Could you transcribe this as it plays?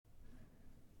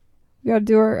We gotta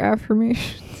do our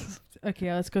affirmations.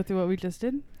 Okay, let's go through what we just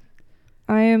did.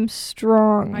 I am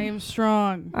strong. I am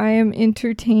strong. I am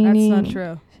entertaining. That's not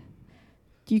true.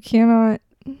 You cannot.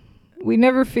 We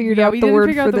never figured out the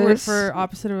word for this. Word for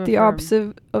opposite of the affirm.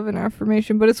 opposite of an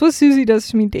affirmation, but it's what Susie does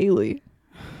to me daily.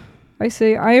 I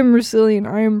say, I am resilient.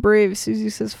 I am brave.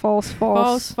 Susie says false,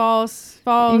 false. False, false,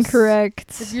 false.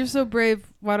 Incorrect. If you're so brave,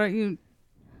 why don't you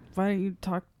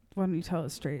tell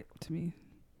it straight to me?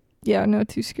 Yeah, no,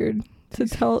 too scared to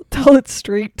tell it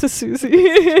straight to Susie.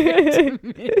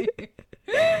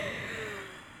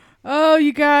 Oh,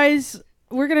 you guys,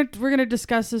 we're gonna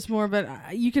discuss this more, but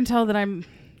you can tell that I'm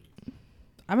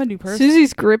a new person.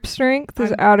 Susie's grip strength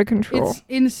is out of control. It's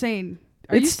insane.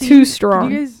 It's too strong.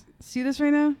 Can you guys see this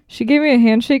right now? She gave me a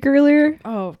handshake earlier.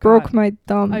 Oh, God. Broke my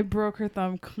thumb. I broke her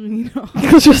thumb clean off.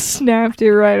 Just snapped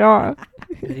it right off.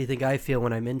 How do you think I feel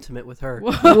when I'm intimate with her?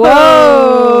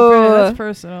 Whoa. That's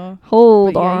personal.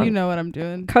 Hold but on. Yeah, you know what I'm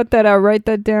doing. Cut that out. Write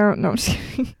that down. No, I'm just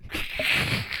kidding.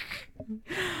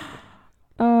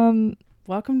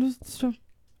 Welcome to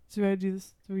do I do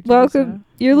this? Do we do welcome. This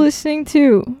You're listening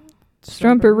to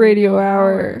Strumpet Radio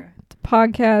Hour, the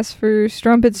podcast for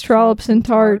strumpets, trollops, and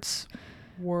tarts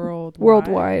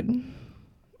worldwide.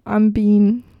 I'm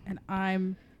Bean. And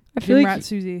I'm I feel Jim like Rat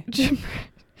Susie.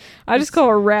 I just call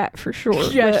her Rat for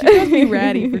short. Yeah, she calls me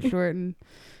Ratty for short and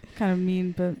kind of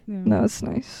mean, but you know. No, it's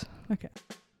nice. Okay.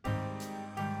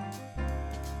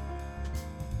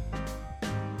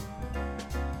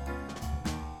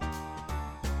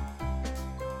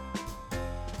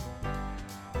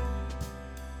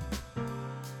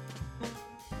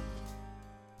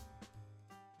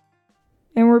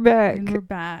 And we're back.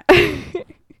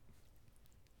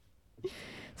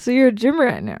 So you're a gym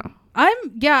rat now.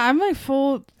 I'm like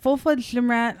full-fledged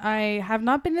gym rat. I have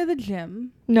not been to the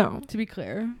gym. No. To be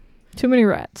clear. Too many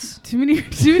rats. Too many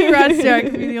rats there. I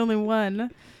could be the only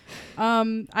one.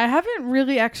 I haven't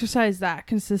really exercised that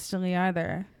consistently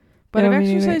either. But I've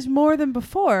exercised more than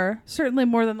before. Certainly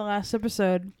more than the last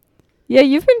episode. Yeah,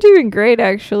 you've been doing great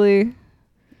actually.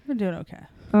 I've been doing okay.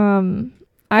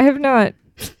 I have not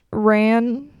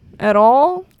ran at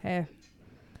all. Hey.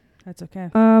 That's okay.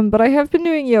 But I have been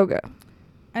doing yoga.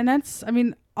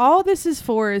 And all this is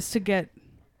for is to get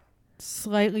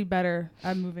slightly better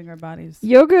at moving our bodies.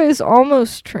 Yoga is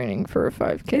almost training for a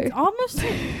 5K. It's almost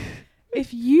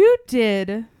if you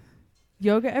did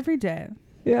yoga every day.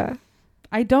 Yeah.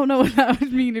 I don't know what that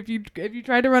would mean if you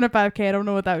tried to run a 5K. I don't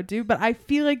know what that would do, but I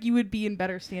feel like you would be in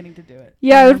better standing to do it.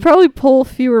 Yeah, it would probably pull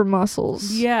fewer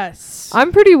muscles. Yes.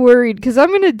 I'm pretty worried because I'm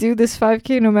going to do this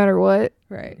 5K no matter what.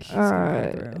 Right.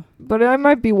 But I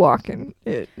might be walking.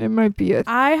 It might be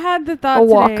I had the thought a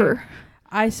walker. Today,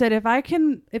 I said if I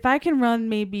can run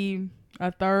maybe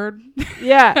a third.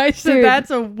 Yeah. I said dude,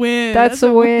 that's a win. That's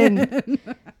a win.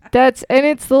 And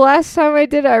it's the last time I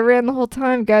did it. I ran the whole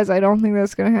time, guys. I don't think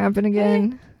that's gonna happen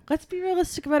again. Hey, let's be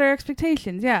realistic about our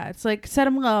expectations. Yeah, it's like set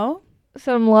them low.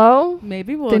 Set them low.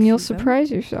 Maybe we'll. Then you'll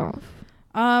surprise yourself.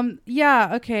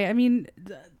 Yeah. Okay. I mean,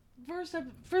 the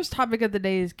first topic of the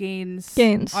day is gains.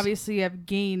 Gains. Obviously, I've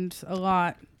gained a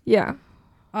lot. Yeah.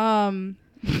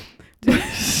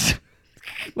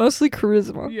 Mostly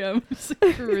charisma. Yeah,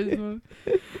 mostly charisma.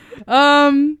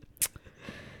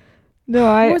 No,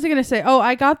 what was I gonna say? Oh,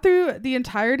 I got through the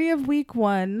entirety of week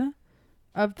 1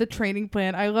 of the training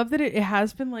plan. I love that it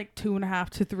has been like 2.5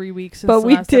 to 3 weeks since but the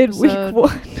we last did episode.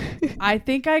 week 1. I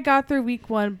think I got through week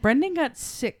 1. Brendan got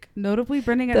sick. Notably,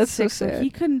 Brendan got That's sick, so he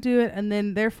couldn't do it, and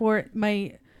then therefore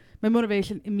my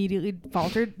motivation immediately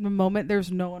faltered the moment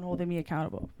there's no one holding me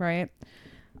accountable. Right.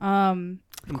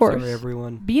 Of course. Sorry,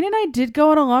 everyone. Bean and I did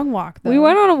go on a long walk, though. We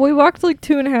walked like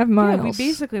 2.5 miles. Yeah, we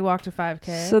basically walked a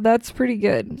 5K. So that's pretty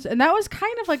good. And that was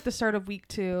kind of like the start of week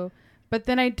 2. But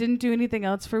then I didn't do anything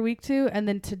else for week 2. And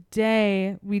then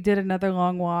today we did another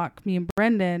long walk, me and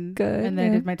Brendan. Good. And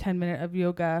then I did my 10-minute of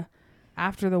yoga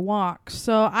after the walk.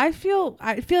 So I feel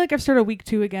like I've started week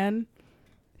 2 again.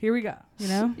 Here we go. You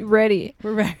know? Ready.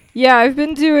 We're ready. Yeah, I've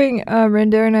been doing,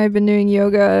 Renda and I have been doing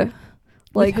yoga.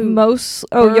 Like Bird?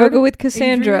 yoga with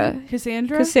Cassandra. Adrian?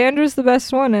 Cassandra? Cassandra's the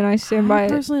best one, and I stand by it.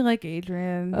 I personally like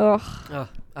Adrian. Ugh. Oh,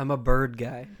 I'm a bird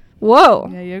guy. Whoa.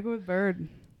 Yeah, yoga with Bird.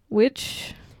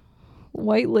 Which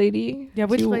white lady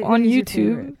lady on is your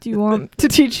YouTube favorite? do you want to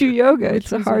teach you yoga? Which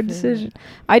It's a one's your hard favorite? decision.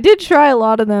 I did try a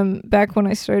lot of them back when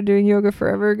I started doing yoga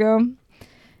forever ago.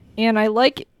 And I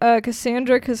like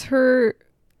Cassandra because her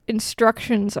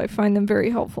instructions, I find them very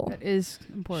helpful. That is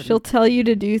important. She'll tell you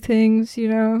to do things,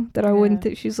 that I wouldn't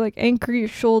think. She's like, anchor your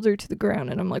shoulder to the ground.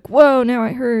 And I'm like, whoa, now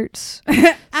it hurts.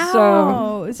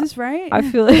 Ow! Is this right? I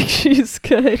feel like she's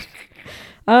good.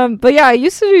 But yeah, I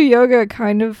used to do yoga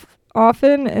kind of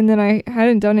often, and then I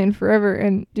hadn't done it in forever,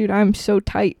 and dude, I'm so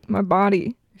tight. My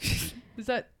body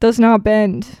does not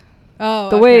bend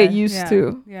the way it used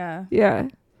to. Yeah.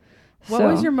 What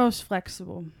was your most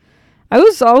flexible? I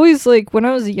was always like, when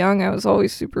I was young, I was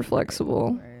always super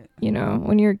flexible. Right. You know,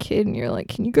 when you're a kid and you're like,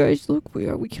 can you guys look?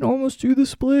 We can almost do the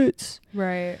splits.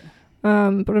 Right. But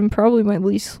I'm probably my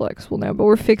least flexible now, but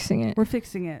we're fixing it.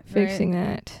 Fixing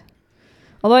that.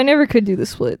 Although I never could do the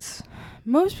splits.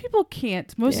 Most people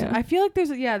can't. I feel like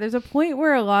there's a point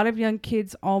where a lot of young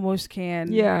kids almost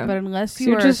can. Yeah. But unless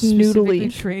you are just specifically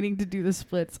noodly training to do the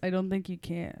splits, I don't think you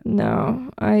can. No,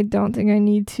 I don't think I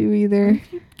need to either.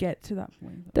 If you get to that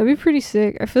point, that'd be pretty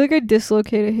sick. I feel like I'd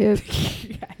dislocate a hip.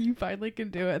 Yeah, you finally can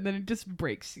do it, and then it just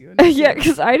breaks you. Yeah,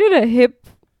 because I did a hip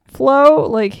flow,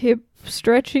 like hip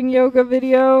stretching yoga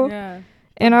video. Yeah.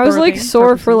 And I was like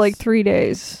sore for like 3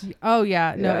 days. Oh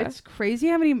yeah. No, it's crazy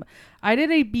how many. I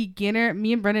did a beginner.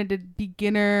 Me and Brennan did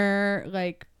beginner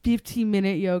like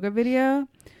 15-minute yoga video.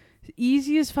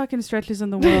 Easiest fucking stretches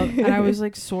in the world, and I was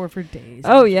like sore for days.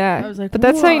 Oh yeah. I was like, but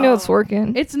that's how you know it's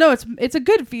working. It's a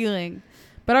good feeling,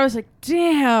 but I was like,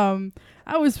 damn.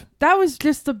 That was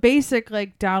just the basic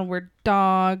like downward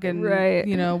dog and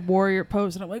you know, warrior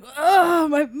pose, and I'm like, oh,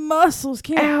 my muscles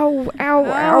can't.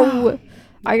 Ow.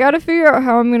 I gotta figure out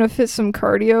how I'm gonna fit some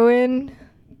cardio in,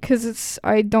 because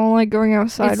I don't like going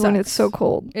outside when it's so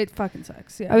cold. It fucking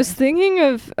sucks. Yeah. I was thinking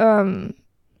of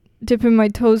dipping my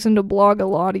toes into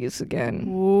Blogilates again.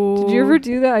 Ooh. Did you ever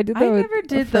do that? I did that. I never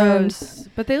did those,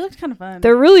 but they looked kind of fun.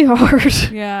 They're really hard.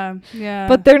 Yeah.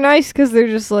 But they're nice because they're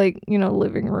just like, you know,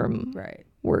 living room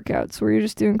workouts where you're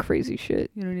just doing crazy shit.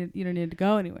 You don't need to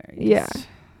go anywhere. You just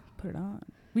put it on.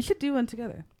 We should do one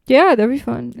together. Yeah, that'd be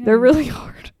fun. Yeah. They're really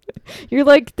hard. You're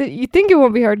like, you think it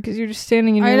won't be hard because you're just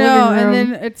standing in your living room. And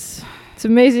then it's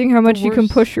amazing how much you can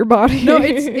push your body. No,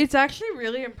 it's actually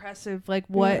really impressive. Like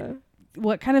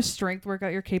what kind of strength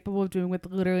workout you're capable of doing with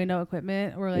literally no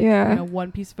equipment or like you know,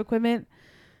 one piece of equipment.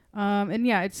 And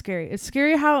yeah, it's scary. It's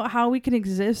scary how we can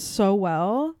exist so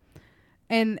well,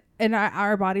 and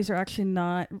our bodies are actually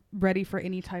not ready for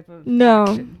any type of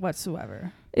action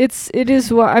whatsoever. It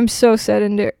is what I'm so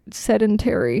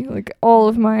sedentary. Like all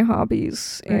of my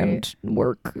hobbies and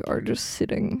work are just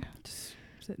sitting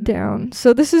down.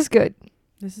 So this is good.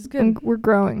 And we're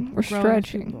growing. We're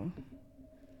stretching.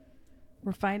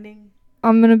 We're finding.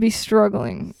 I'm gonna be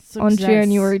struggling on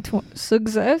January 20th.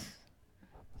 Success.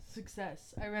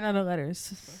 I ran out of letters.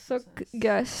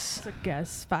 Success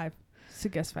 5.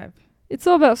 Success 5. It's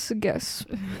all about success.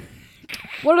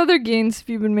 What other gains have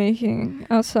you been making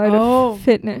outside of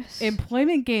fitness?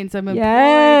 Employment gains. I'm employed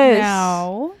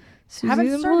now. Susie's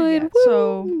haven't started yet,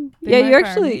 so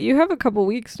you have a couple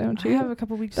weeks, don't you? I have a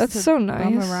couple weeks. That's so nice.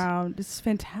 Bum around. It's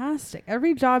fantastic.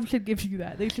 Every job should give you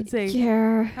that. They should say,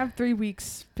 have 3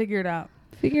 weeks. Figure it out.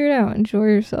 Enjoy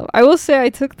yourself. I will say I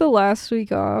took the last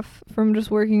week off from just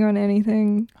working on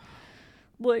anything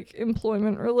like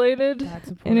employment related. That's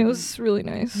important. And it was really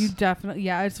nice. You definitely,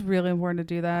 it's really important to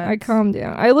do that. I calmed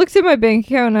down. I looked at my bank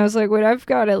account and I was like, wait, I've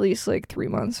got at least like 3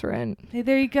 months rent. Hey,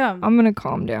 there you go. I'm gonna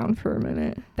calm down for a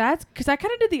minute. That's because I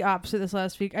kind of did the opposite this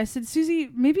last week. I said, Susie,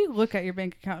 maybe look at your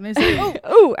bank account. And I said,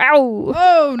 ow,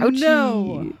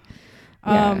 no.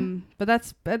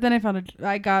 But then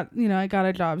I got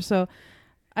a job. So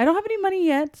I don't have any money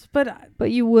yet, but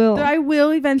you will. I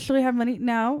will eventually have money.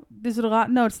 Now, is it a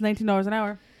lot? No, it's $19 an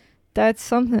hour. That's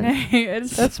something.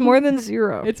 That's more than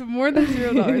zero. It's more than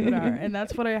 $0 an hour, and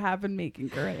that's what I have been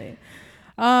making currently.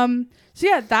 So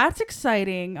yeah, that's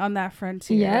exciting on that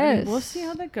frontier. Yes, I mean, we'll see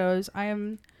how that goes.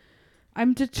 I'm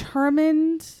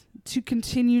determined to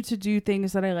continue to do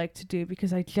things that I like to do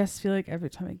because I just feel like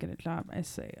every time I get a job, I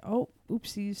say, "Oh,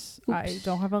 oopsies, I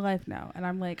don't have a life now," and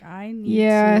I'm like, I need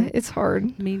to it's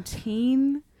hard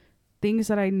maintain things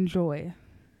that I enjoy.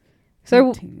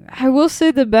 So I will say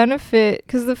the benefit,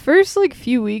 because the first like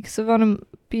few weeks of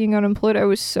being unemployed, I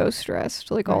was so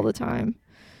stressed all the time.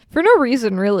 For no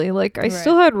reason, really. Like, I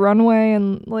still had runway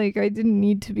and, like, I didn't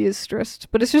need to be as stressed.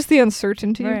 But it's just the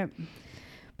uncertainty. Right.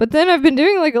 But then I've been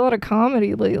doing, like, a lot of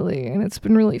comedy lately, and it's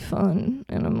been really fun.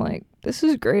 And I'm like, this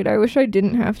is great. I wish I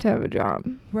didn't have to have a job.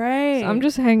 Right. So I'm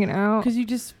just hanging out. Because you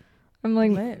just I'm,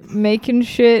 like, making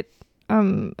shit.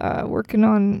 I'm working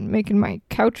on making my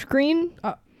couch green.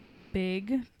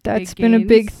 That's been a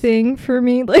big thing for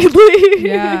me lately.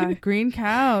 Yeah, green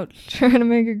couch. Trying to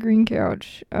make a green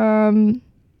couch.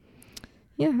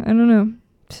 Yeah, I don't know.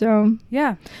 So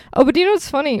yeah. Oh, but do you know what's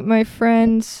funny? My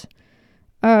friends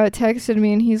texted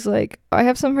me and he's like, I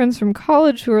have some friends from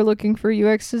college who are looking for a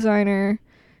UX designer,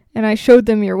 and I showed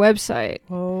them your website.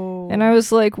 Oh. And I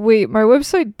was like, wait, my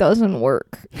website doesn't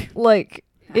work. Like,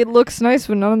 it looks nice,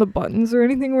 but none of the buttons or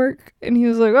anything work. And he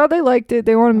was like, oh, they liked it.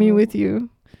 They wanted me with you.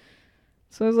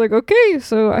 So I was like, okay,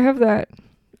 so I have that.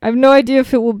 I have no idea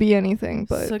if it will be anything,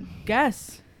 but... So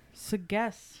guess.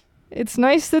 It's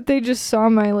nice that they just saw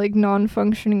my, like,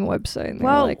 non-functioning website. And they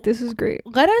were like, this is great.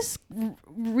 Let us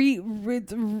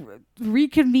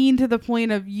reconvene to the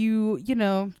point of you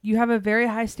know, you have a very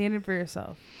high standard for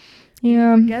yourself.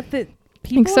 Yeah. Forget that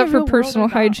people except for personal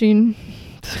hygiene.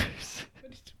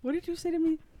 What did you say to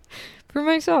me? For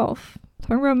myself.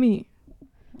 Talking about me.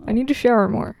 I need to shower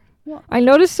more. Well, I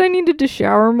noticed I needed to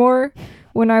shower more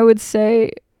when I would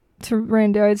say to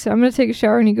Randy, I'd say, I'm going to take a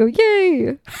shower, and he'd go,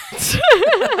 yay!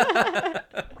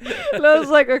 And I was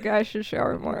like, okay, I should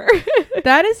shower more.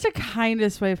 That is the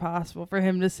kindest way possible for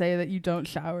him to say that you don't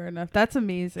shower enough. That's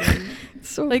amazing. It's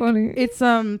so like, funny. It's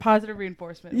positive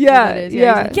reinforcement. Yeah, it is.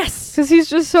 yeah. Like, yes! Because he's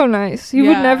just so nice. He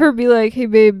would never be like, hey,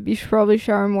 babe, you should probably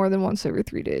shower more than once every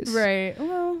 3 days. Right.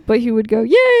 Well, but he would go,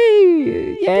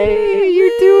 yay! Yay!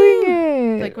 You're doing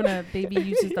it! Like when a baby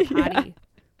uses the potty.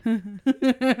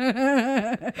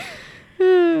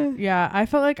 Yeah, I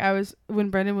felt like I was, when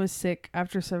Brendan was sick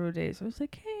after several days, I was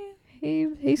like,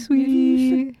 hey,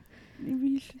 sweetie.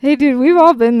 Hey, dude, we've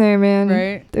all been there, man.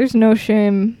 Right? There's no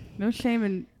shame. No shame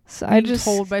in so being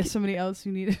told by somebody else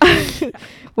you need it.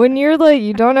 When you're like,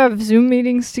 you don't have Zoom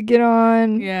meetings to get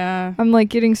on. Yeah. I'm like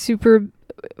getting super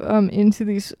into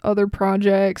these other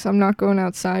projects. I'm not going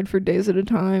outside for days at a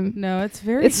time. No, it's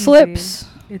very It slips.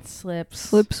 It slips.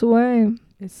 Slips away.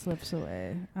 It slips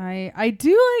away. I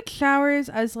do like showers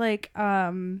as like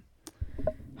when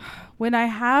I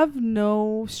have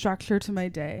no structure to my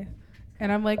day.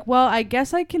 And I'm like, well, I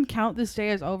guess I can count this day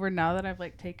as over now that I've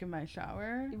like taken my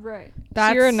shower. Right.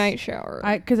 That's, so you're a night shower.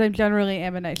 Because I generally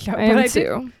am a night shower. I am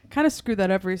too. Kind of screwed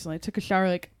that up recently. I took a shower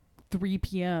like 3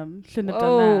 p.m. Shouldn't have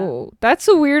done that. That's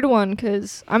a weird one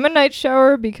because I'm a night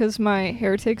shower because my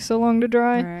hair takes so long to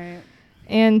dry. Right.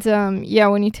 And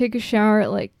when you take a shower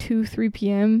at like 2-3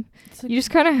 p.m., like you just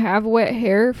kind of have wet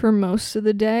hair for most of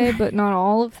the day, but not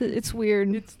all of it. It's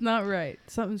weird. It's not right.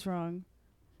 Something's wrong.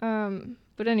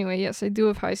 But anyway, yes, I do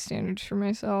have high standards for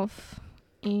myself.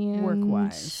 And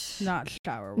work-wise, not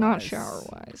shower-wise. Not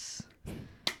shower-wise.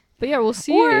 But yeah, we'll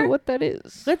see what that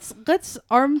is. Let's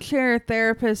armchair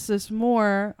therapist this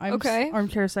more. I'm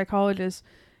armchair psychologist.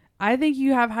 I think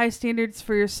you have high standards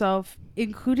for yourself,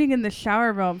 including in the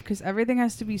shower realm, because everything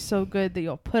has to be so good that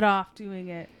you'll put off doing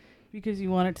it because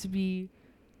you want it to be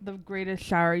the greatest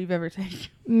shower you've ever taken.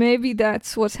 Maybe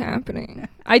that's what's happening.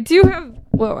 I do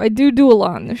do a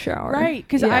lot in the shower. Right,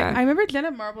 because I remember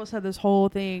Janet Marbles had this whole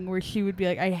thing where she would be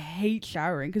like, I hate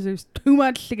showering because there's too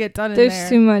much to get done in there. There's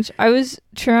too much. I was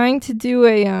trying to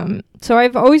do so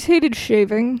I've always hated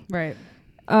shaving. Right.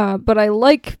 But I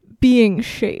like being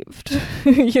shaved.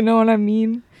 You know what I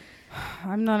mean?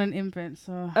 I'm not an infant,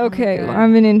 so... Okay, well,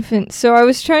 I'm an infant. So I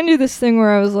was trying to do this thing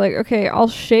where I was like, okay, I'll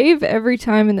shave every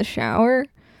time in the shower,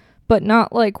 but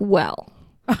not, like, well.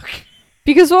 Okay.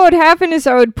 Because what would happen is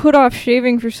I would put off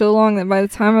shaving for so long that by the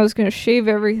time I was going to shave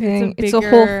everything, it's a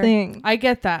whole thing. I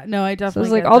get that. No, I definitely So I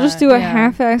was like, I'll just do a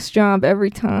half-ass job every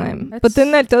time. But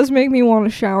then that does make me want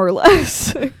to shower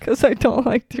less because I don't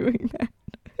like doing that.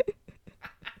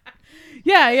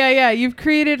 Yeah. You've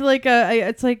created like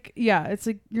it's like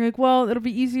you're like, well, it'll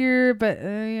be easier, but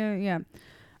yeah.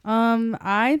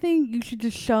 I think you should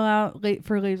just shell out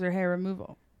for laser hair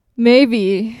removal.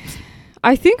 Maybe.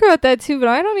 I think about that too, but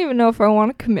I don't even know if I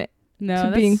want to commit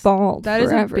to being bald That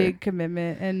forever. is a big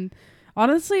commitment, and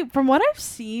honestly, from what I've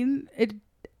seen,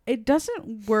 it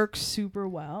doesn't work super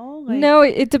well. Like, no,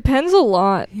 it depends a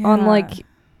lot on like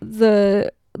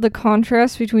the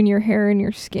contrast between your hair and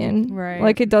your skin. Right.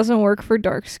 Like it doesn't work for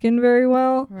dark skin very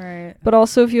well. Right. But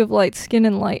also if you have light skin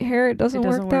and light hair, it doesn't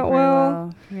work that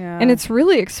well. Yeah. And it's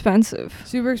really expensive.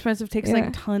 Super expensive. Takes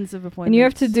like tons of appointments. And you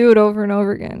have to do it over and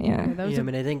over again. Yeah. I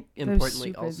mean, I think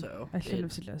importantly also, I shouldn't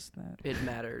have suggested that. It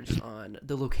matters on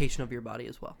the location of your body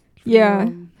as well. Yeah.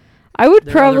 I would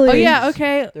probably... Oh, yeah,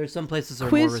 okay. There's some places that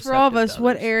are more receptive for all of us.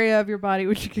 What area of your body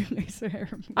would you get laser hair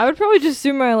removal? I would probably just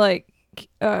do my, like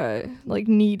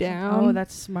knee down. Oh,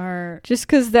 that's smart. Just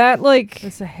because that's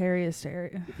the hairiest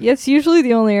area. Yeah, it's usually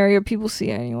the only area people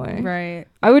see anyway. Right.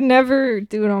 I would never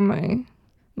do it on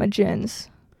my gens.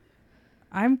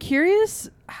 I'm curious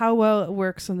how well it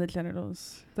works on the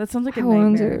genitals. That sounds like a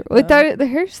nightmare. Like the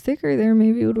hair's thicker there,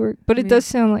 maybe it would work. But it does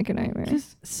sound like a nightmare.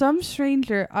 Just some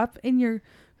stranger up in your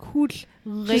cooch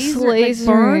lasering.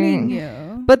 Burning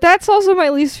you. But that's also my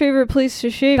least favorite place to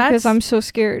shave because I'm so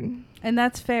scared. And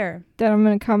that's fair. That I'm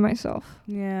going to cut myself.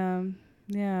 Yeah.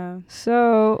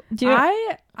 So,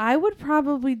 I would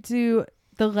probably do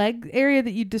the leg area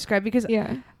that you described because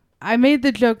I made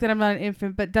the joke that I'm not an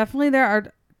infant, but definitely there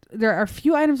are a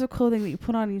few items of clothing that you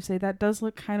put on and you say that does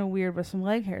look kind of weird with some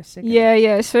leg hair sticking. Yeah,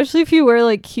 especially if you wear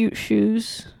like cute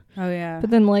shoes. Oh yeah. But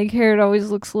then leg hair, it always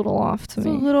looks a little off to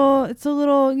me. It's a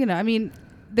little, I mean,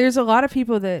 there's a lot of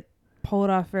people that pull it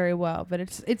off very well, but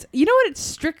it's you know what? It's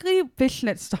strictly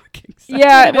fishnet stockings.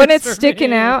 Yeah, when it's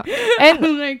sticking out. And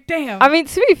I'm like, damn. I mean,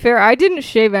 to be fair, I didn't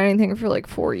shave anything for like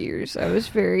 4 years. I was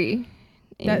very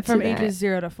from ages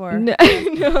 0 to 4. No.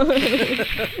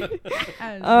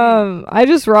 I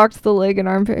just rocked the leg and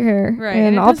armpit hair. Right.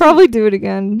 And I'll probably do it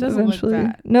again eventually. Look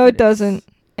bad, no, it doesn't.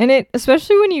 And it,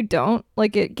 especially when you don't,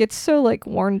 like, it gets so like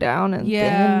worn down and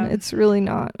thin. It's really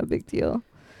not a big deal.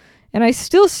 And I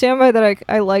still stand by that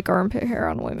I like armpit hair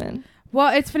on women.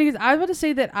 Well, it's funny because I was about to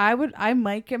say that I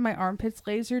might get my armpits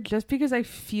lasered just because I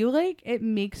feel like it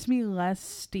makes me less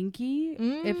stinky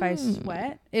if I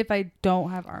sweat, if I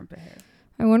don't have armpit hair.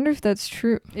 I wonder if that's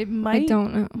true. It might I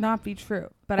don't know. not be true,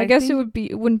 but I guess it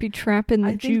wouldn't be trapping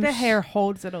the juice. I think the hair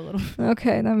holds it a little bit.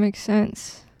 Okay, that makes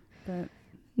sense. But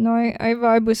no, I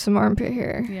vibe with some armpit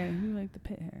hair. Yeah, you like the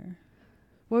pit hair.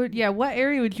 What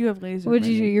area would you have lasered? Would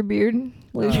you do your beard?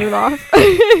 Laser it off?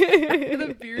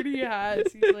 The beard he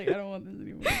has. He's like, I don't want this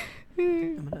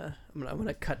anymore. I'm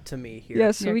gonna cut to me here.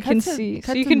 Yeah, so we can see.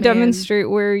 So you can demonstrate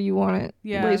where you want it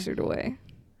lasered away.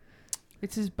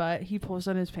 It's his butt. He pulls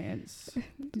on his pants.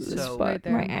 His butt, right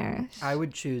there. My ass. I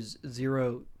would choose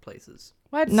 0 places.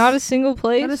 What? Not a single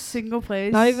place? Not a single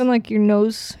place. Not even like your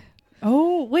nose?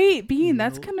 Oh, wait, Bean,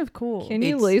 that's kind of cool. Can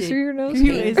you laser your nose? Can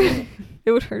you laser?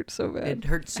 It would hurt so bad. It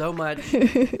hurts so much.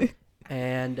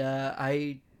 And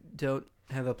I don't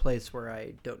have a place where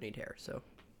I don't need hair, so.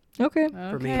 Okay.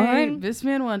 For me, fine. This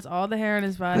man wants all the hair in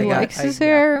his body. He likes his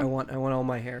hair. I want all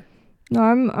my hair. No,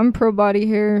 I'm pro body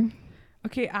hair.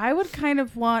 Okay, I would kind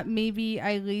of want maybe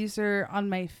I laser on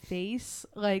my face,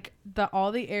 like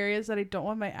all the areas that I don't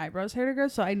want my eyebrows hair to grow,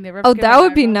 so I never. Oh, that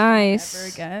would be nice.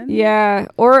 Ever again. Yeah,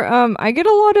 or I get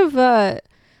a lot of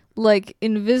like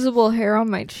invisible hair on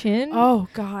my chin. Oh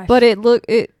gosh. But it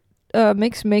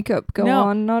makes makeup go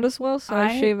on not as well, so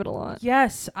I shave it a lot.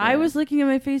 Yes, yeah. I was looking at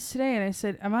my face today and I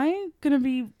said,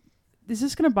 is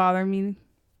this gonna bother me?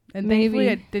 And thankfully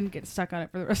I didn't get stuck on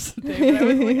it for the rest of the day.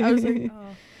 But I was like, oh.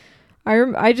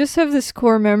 I just have this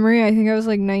core memory. I think I was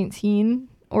like 19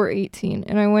 or 18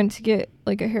 and I went to get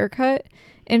like a haircut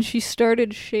and she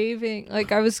started shaving.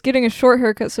 Like I was getting a short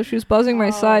haircut, so she was buzzing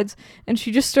my sides and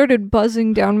she just started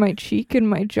buzzing down my cheek and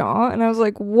my jaw and I was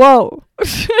like, whoa.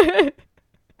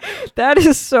 That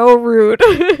is so rude.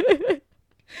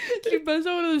 She buzzed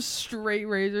on one of those straight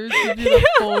razors to do the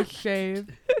full shave.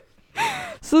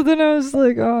 So then I was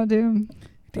like, oh damn.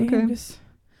 Okay.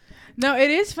 No,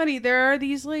 it is funny. There are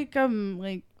these like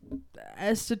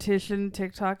esthetician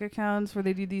TikTok accounts where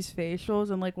they do these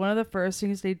facials, and like one of the first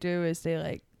things they do is they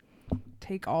like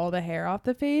take all the hair off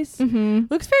the face. Mm-hmm.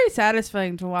 Looks very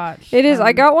satisfying to watch. It is.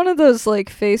 I got one of those like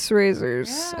face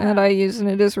razors and I use, and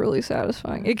it is really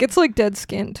satisfying. It gets like dead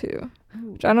skin too,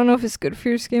 which I don't know if it's good for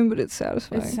your skin, but it's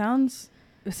satisfying. It sounds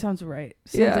right.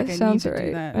 It sounds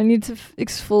right. I need to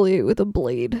exfoliate with a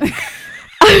blade.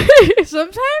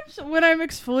 Sometimes when I'm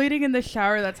exfoliating in the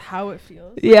shower, that's how it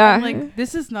feels. Yeah. I'm like,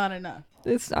 this is not enough.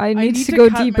 I need to go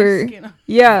deeper.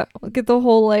 Yeah. Get the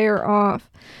whole layer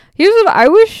off. Here's what I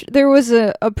wish there was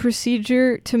a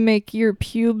procedure to make your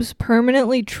pubes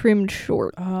permanently trimmed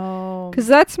short. Oh. Because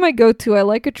that's my go-to. I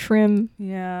like a trim.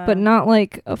 Yeah. But not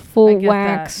like a full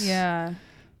wax. That. Yeah.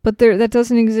 But that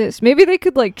doesn't exist. Maybe they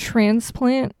could like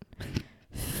transplant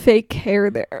fake hair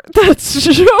there. That's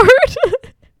short.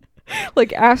 Like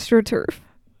AstroTurf.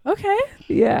 Okay.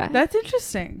 Yeah. That's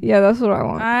interesting. Yeah, that's what I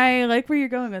want. I like where you're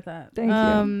going with that. Thank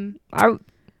you.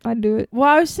 I'd do it. Well,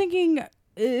 I was thinking,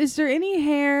 is there any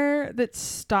hair that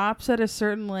stops at a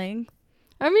certain length?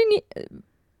 I mean,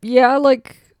 yeah,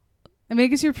 like... I mean, I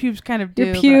guess your pubes kind of do.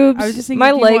 Your pubes. I was just thinking,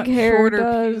 my leg hair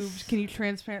does. Pubes, can you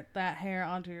transplant that hair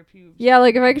onto your pubes? Yeah,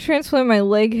 like if I could transplant my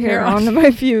leg hair onto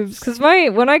my pubes, because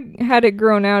when I had it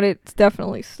grown out, it's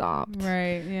definitely stopped.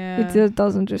 Right. Yeah. It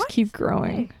doesn't just keep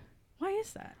growing. Why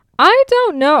is that? I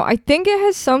don't know. I think it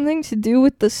has something to do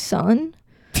with the sun.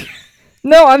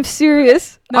 No, I'm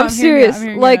serious. I'm serious.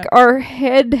 Like our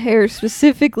head hair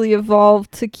specifically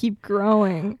evolved to keep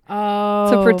growing.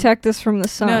 Oh. To protect us from the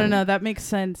sun. No, that makes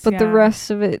sense. But the rest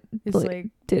of it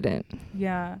didn't.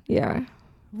 Yeah. Yeah.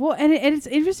 Well, and it's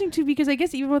interesting too, because I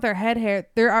guess even with our head hair,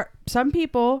 there are some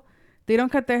people, they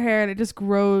don't cut their hair and it just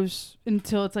grows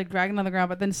until it's like dragging on the ground.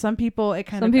 But then some people, it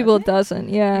doesn't.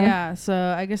 Yeah. Yeah. So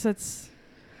I guess that's.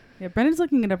 Yeah, Brendan's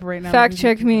looking it up right now. Fact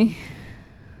check me.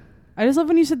 I just love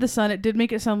when you said the sun. It did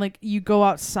make it sound like you go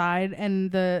outside and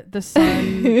the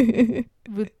sun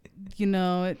you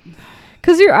know,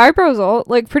 because your eyebrows all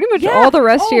like pretty much all the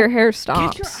rest of your hair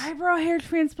stops. Get your eyebrow hair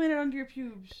transplanted under your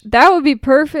pubes. That would be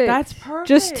perfect. That's perfect.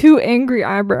 Just 2 angry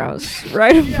eyebrows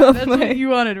right above that's my. what you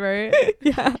wanted, right?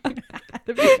 Yeah.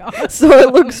 That'd be awesome. So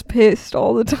it looks pissed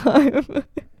all the time.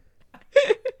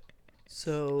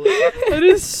 So that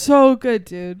is so good,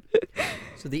 dude.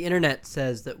 So the internet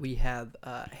says that we have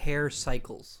hair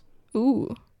cycles.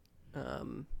 Ooh.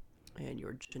 And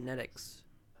your genetics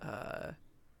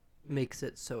makes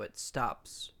it so it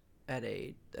stops at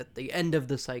the end of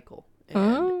the cycle,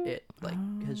 and it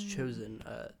has chosen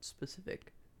a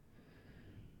specific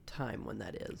time when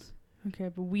that is. Okay,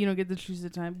 but we don't get to choose the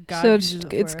time. God so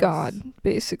it's God,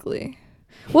 basically.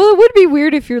 Well, it would be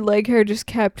weird if your leg hair just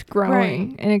kept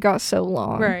growing and it got so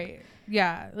long. Right.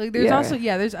 Yeah. Like there's also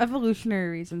there's evolutionary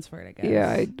reasons for it, I guess. Yeah,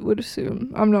 I would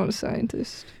assume. I'm not a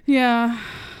scientist. Yeah.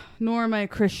 Nor am I a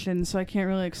Christian, so I can't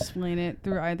really explain it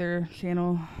through either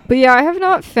channel. But yeah, I have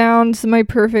not found my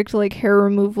perfect like hair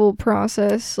removal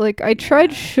process. Like I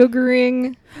tried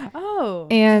sugaring.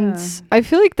 And I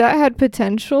feel like that had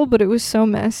potential, but it was so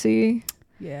messy.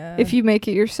 Yeah. If you make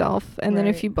it yourself, and then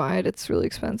if you buy it, it's really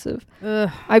expensive.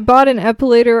 I bought an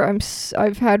epilator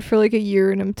I've had for like a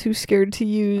year, and I'm too scared to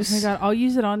use. Oh my god, I'll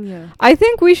use it on you. I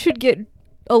think we should get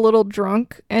a little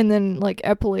drunk and then like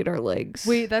epilate our legs.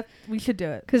 Wait, we should do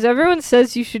it. Because everyone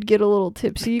says you should get a little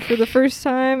tipsy for the first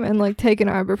time and like take an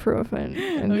ibuprofen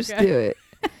and just do it.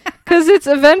 Because it's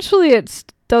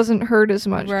doesn't hurt as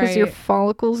much because your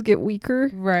follicles get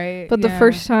weaker. Right. But the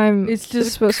first time it's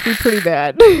just supposed to be pretty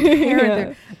bad.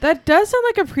 That does sound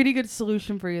like a pretty good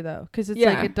solution for you though, because it's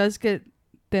like it does get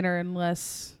thinner and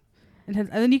less intense,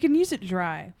 and then you can use it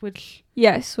dry, which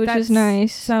is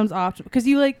nice. Sounds optimal because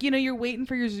you you're waiting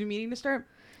for your Zoom meeting to start.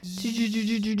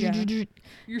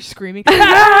 You're screaming.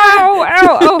 Ow!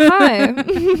 Ow! Oh,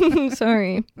 hi.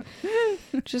 Sorry.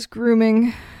 Just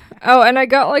grooming. Oh, and I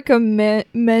got like a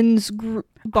men's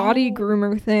body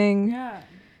groomer thing. Yeah.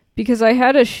 Because I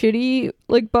had a shitty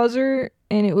like buzzer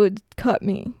and it would cut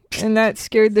me, and that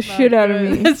scared the shit out of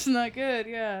me. That's not good.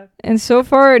 Yeah. And so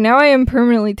far, now I am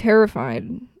permanently terrified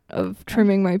of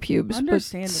trimming my pubes. But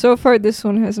so far, this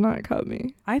one has not cut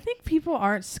me. I think people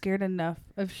aren't scared enough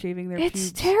of shaving their pubes.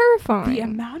 It's terrifying. The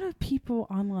amount of people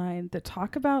online that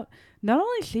talk about not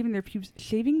only shaving their pubes,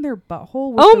 shaving their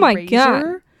butthole with a razor.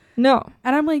 God. No.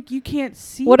 And I'm like, you can't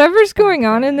see. Whatever's going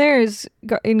on in there is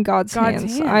in God's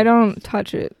hands. I don't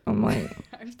touch it. I'm like,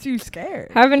 I'm too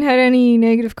scared. Haven't had any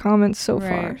negative comments so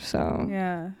far. So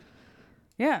yeah.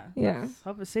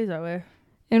 Hope it stays that way.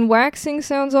 And waxing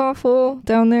sounds awful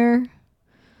down there.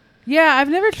 Yeah, I've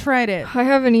never tried it. I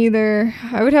haven't either.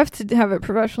 I would have to have it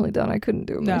professionally done. I couldn't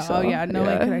do it myself. Oh yeah, no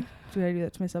way could I do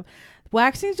that to myself.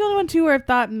 Waxing's the only one too where I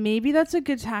thought maybe that's a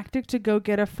good tactic to go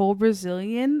get a full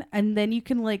Brazilian, and then you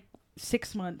can like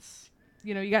 6 months.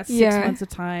 You know, you got 6 months of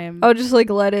time. Oh, just like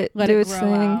let it do its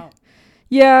thing. Out.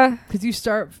 Yeah, because you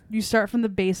start from the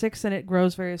basics and it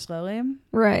grows very slowly.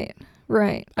 Right.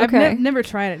 Okay. I've never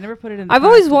tried it. Never put it in. I've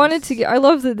always wanted to get. I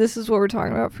love that this is what we're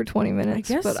talking about for 20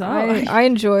 minutes. I guess but so. I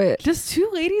enjoy it. Just two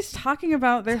ladies talking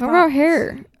about their. How about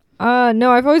hair?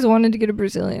 No, I've always wanted to get a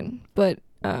Brazilian, but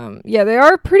yeah, they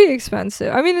are pretty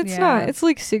expensive. I mean, it's not. It's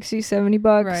like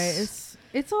 $60-$70. Right.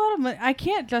 It's a lot of money. I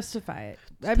can't justify it.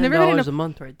 I've never been $10 a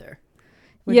month right there.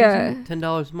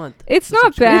 $10 a month. It's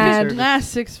not bad. If it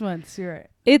lasts 6 months, you're right.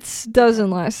 It doesn't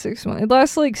last 6 months. It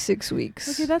lasts like 6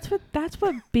 weeks. Okay, that's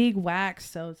what big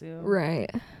wax tells you.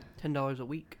 Right. $10 a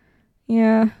week.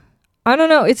 Yeah. I don't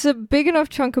know. It's a big enough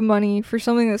chunk of money for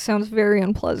something that sounds very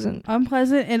unpleasant.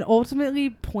 Unpleasant and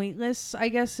ultimately pointless, I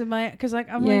guess, because like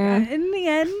I'm like in the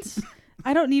end,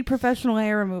 I don't need professional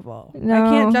hair removal. No. I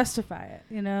can't justify it.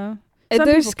 You know.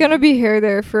 There's gonna be hair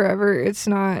there forever. It's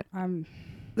not.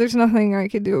 There's nothing I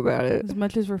could do about it. As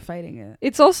much as we're fighting it.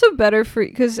 It's also better for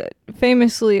because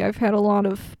famously I've had a lot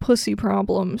of pussy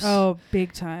problems. Oh,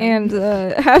 big time. And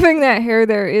having that hair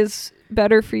there is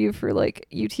better for you for like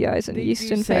UTIs and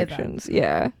yeast infections.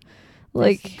 Yeah.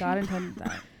 Like yes, God intended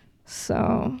that.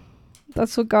 So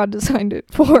that's what God designed it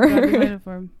for. God designed it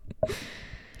for him.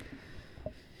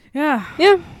 Yeah.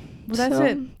 Yeah. Well, that's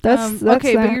it. That's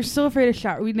okay, that. But you're still afraid of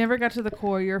shower. We never got to the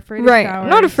core. You're afraid of showers. Right. I'm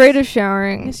not afraid of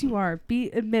showering. Yes, you are.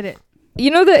 Admit it. You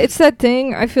know that it's that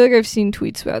thing. I feel like I've seen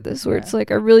tweets about this where it's like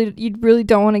you really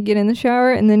don't want to get in the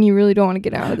shower and then you really don't want to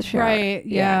get out of the shower. Right.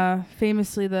 Yeah.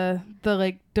 Famously the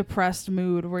like depressed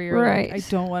mood where you're like, I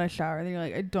don't want to shower. And then you're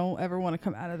like, I don't ever want to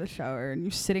come out of the shower. And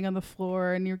you're sitting on the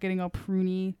floor and you're getting all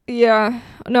pruny. Yeah.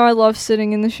 No, I love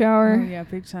sitting in the shower. Oh, yeah,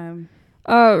 big time.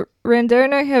 Randare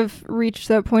and I have reached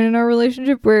that point in our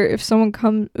relationship where if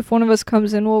one of us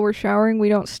comes in while we're showering, we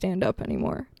don't stand up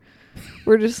anymore.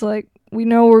 we're just like, we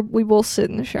know we both sit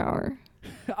in the shower.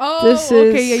 Oh, this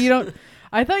okay. Yeah, you don't.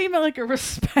 I thought you meant like a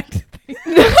respect thing.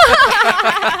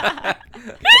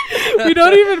 We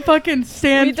don't even fucking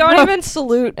stand. We don't even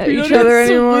salute at each other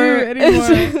anymore.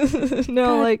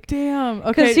 No, God like damn. Okay.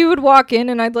 Because he would walk in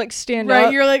and I'd like stand up.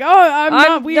 Right. You're like, oh, I'm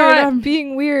not weird. I'm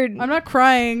being weird. I'm not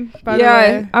crying. By the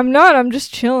way. I'm not. I'm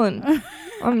just chilling.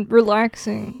 I'm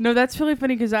relaxing. No, that's really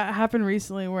funny because that happened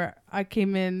recently where I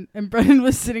came in and Brendan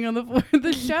was sitting on the floor of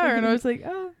the shower and I was like,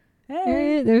 oh,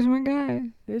 hey, there's my guy.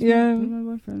 There's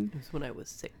my boyfriend. It was when I was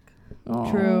sick.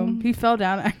 Aww. True. He fell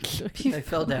down actually. I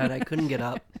fell down. I couldn't get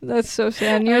up. That's so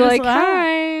sad. And you're like,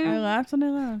 hi. I laughed and I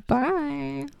laughed.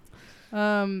 Bye.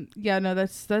 Yeah, no,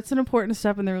 that's an important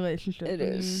step in the relationship. It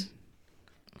is.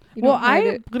 Well,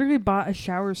 I literally bought a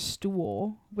shower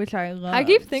stool, which I love. I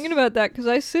keep thinking about that because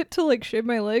I sit to like shave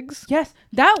my legs. Yes,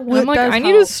 that would. I'm like, I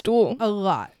need a stool. A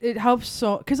lot. It helps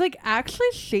so because like actually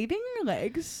shaving your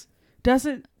legs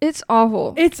doesn't. It's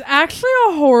awful. It's actually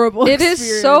a horrible. It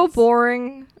is so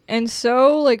boring and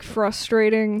so like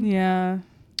frustrating. Yeah,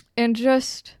 and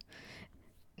just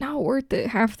not worth it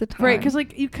half the time. Right, because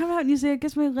like you come out and you say, I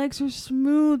guess my legs are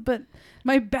smooth, but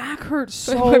my back hurts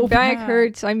so my back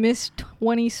hurts. I missed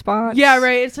 20 spots. Yeah,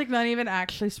 right. It's like not even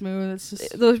actually smooth. It's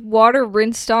just the water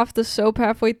rinsed off the soap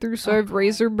halfway through, so I have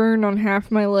razor burn on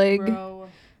half my leg. Bro.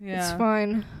 Yeah, it's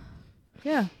fine.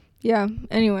 Yeah. Yeah.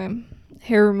 Anyway,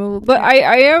 hair removal, but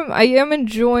I am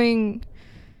enjoying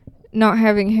not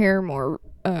having hair more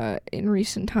in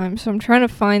recent times. So I'm trying to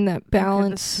find that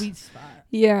balance. The sweet spot.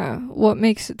 Yeah, what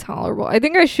makes it tolerable? I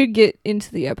think I should get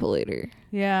into the epilator.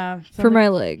 Yeah. For my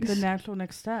legs. The natural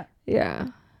next step.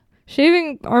 Yeah.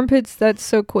 Shaving armpits, that's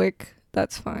so quick.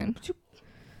 That's fine.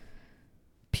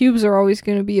 Pubes are always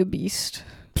going to be a beast.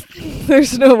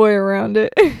 There's no way around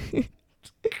it.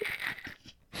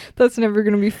 That's never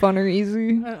going to be fun or easy.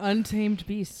 An untamed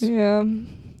beast. Yeah.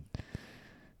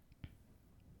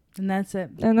 And that's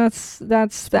it. And that's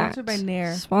Sponsored by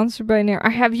Nair. Sponsored by Nair.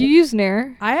 Have you used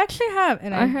Nair? I actually have,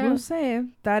 and I will say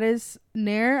that is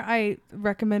Nair I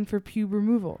recommend for pube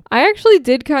removal. I actually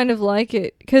did kind of like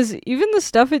it because even the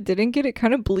stuff it didn't get, it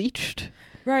kind of bleached.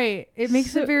 Right. It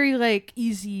makes it very like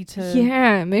easy to.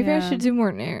 Yeah, maybe I should do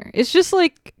more Nair. It's just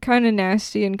like kind of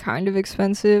nasty and kind of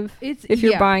expensive if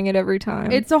you're buying it every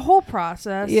time. It's a whole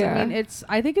process. Yeah. I mean,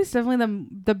 I think it's definitely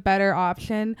the better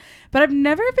option, but I've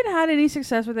never had any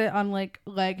success with it on like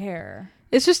leg hair.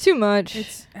 It's just too much.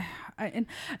 And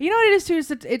you know what it is too is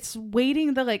that it's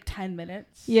waiting the like 10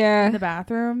 minutes. Yeah. In the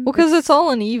bathroom. Well, because it's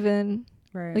all uneven.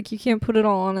 Right. Like you can't put it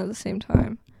all on at the same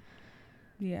time.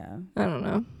 Yeah. I don't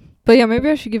know. But yeah, maybe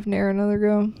I should give Nair another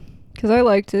go. Because I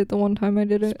liked it the one time I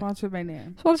did it. Sponsored by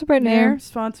Nair. Sponsored by Nair.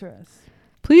 Sponsor us.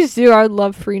 Please do. I would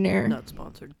love free Nair. Not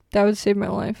sponsored. That would save my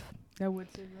life. That would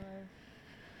save my life.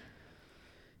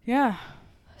 Yeah.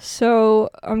 So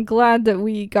I'm glad that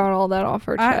we got all that off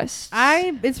our chests.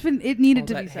 It needed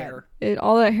to be said.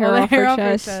 All that hair off our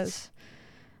chests.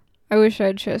 I wish I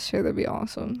had chest hair. That'd be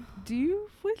awesome. Do you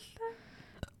wish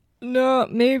that? No,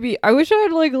 maybe. I wish I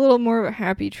had like a little more of a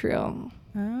happy trail.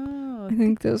 Oh. I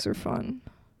think those are fun.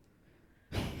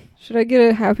 Should I get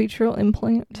a happy trail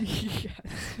implant? Yes.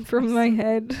 From my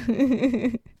head?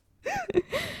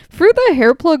 For the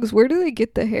hair plugs, where do they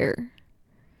get the hair?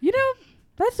 You know,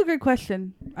 that's a good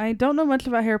question. I don't know much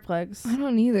about hair plugs. I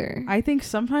don't either. I think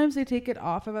sometimes they take it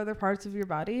off of other parts of your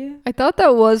body. I thought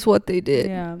that was what they did.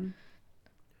 Yeah.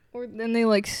 Or then they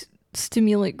like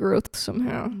stimulate growth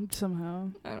somehow.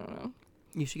 Somehow. I don't know.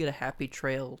 You should get a happy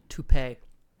trail toupee.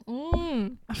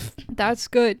 That's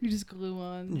good. You just glue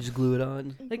on. You just glue it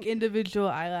on. Like individual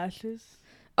eyelashes.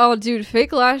 Oh, dude,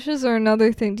 fake lashes are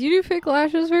another thing. Do you do fake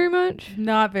lashes very much?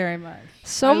 Not very much.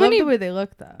 I love the way they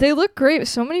look, though. They look great.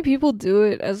 So many people do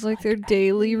it as like their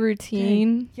daily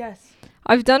routine. Yes.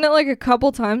 I've done it like a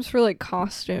couple times for like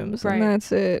costumes, and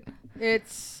that's it. And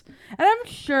I'm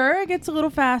sure it gets a little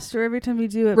faster every time you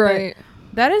do it. Right.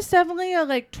 But that is definitely a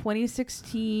like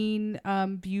 2016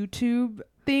 YouTube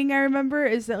thing I remember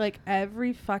is that like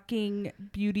every fucking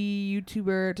beauty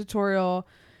YouTuber tutorial,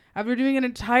 after doing an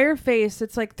entire face,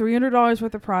 it's like $300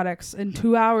 worth of products and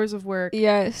 2 hours of work.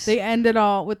 Yes. They end it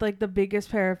all with like the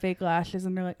biggest pair of fake lashes,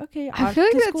 and they're like, okay, I feel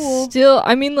like that's still.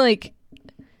 I mean, like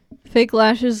fake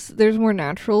lashes. There's more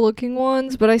natural looking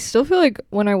ones, but I still feel like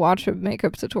when I watch a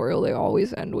makeup tutorial, they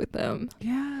always end with them.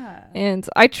 Yeah. And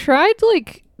I tried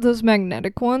like those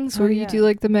magnetic ones where you do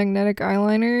like the magnetic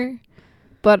eyeliner.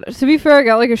 But to be fair, I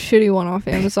got like a shitty one off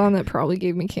Amazon that probably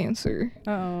gave me cancer.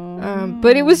 Oh.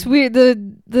 But it was weird. The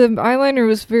eyeliner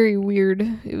was very weird.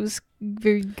 It was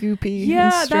very goopy.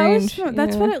 Yeah, and strange.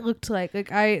 that's what it looked like.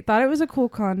 Like I thought it was a cool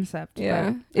concept.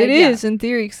 Yeah, it is in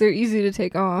theory because they're easy to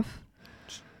take off.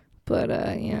 But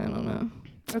yeah, I don't know.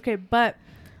 Okay, but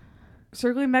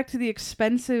circling back to the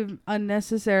expensive,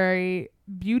 unnecessary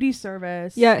beauty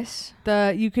service. Yes.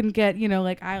 You can get,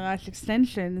 like eyelash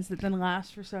extensions that then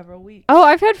last for several weeks. Oh,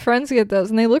 I've had friends get those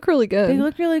and they look really good. They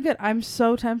look really good. I'm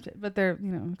so tempted, but they're,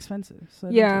 expensive. So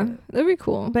yeah, that'd be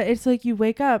cool. But it's like you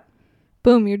wake up,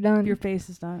 boom, you're done. Your face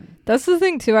is done. That's the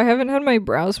thing too. I haven't had my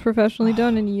brows professionally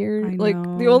done in years. I Like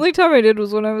know. the only time I did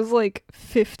was when I was like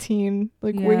 15,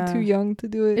 like way too young to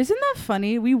do it. Isn't that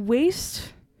funny? We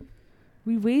waste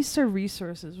our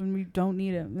resources when we don't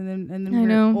need them, and then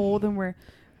we're old and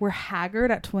we're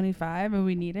haggard at 25 and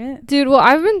we need it. Dude, well,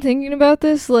 I've been thinking about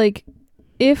this. Like,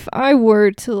 if I were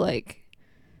to like,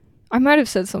 I might have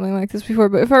said something like this before,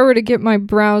 but if I were to get my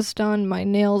brows done, my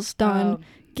nails done,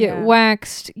 get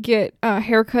waxed, get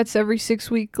haircuts every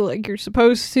 6 weeks like you're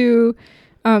supposed to,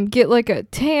 get like a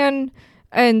tan,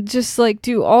 and just like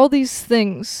do all these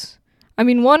things. I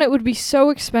mean, one, it would be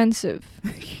so expensive.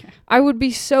 I would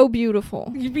be so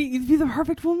beautiful. You'd be the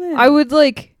perfect woman. I would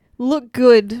like look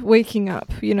good waking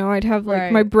up. I'd have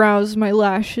like my brows, my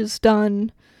lashes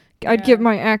done. I'd get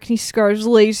my acne scars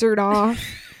lasered off.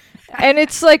 And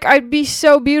it's like I'd be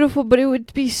so beautiful, but it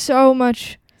would be so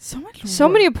many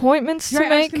appointments to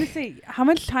make. I was gonna say, how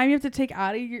much time you have to take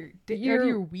out of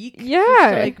your week? Yeah,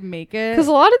 just to, like, make it. Because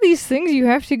a lot of these things you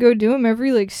have to go do them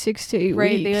every like 6 to 8 weeks.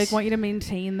 Right, they like want you to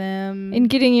maintain them. And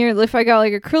getting if I got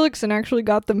like acrylics and actually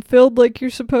got them filled like you're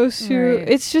supposed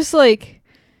to, it's just like,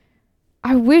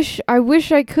 I wish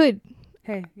I could.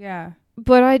 Hey, yeah.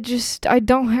 But I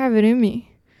don't have it in me.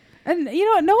 And you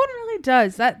know what? No one really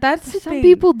does. That's the thing. Some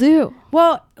people do.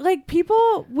 Well, like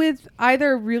people with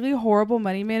either really horrible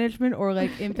money management or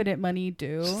like infinite money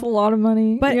do. Just a lot of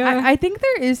money. But I think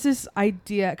there is this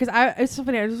idea, because it's so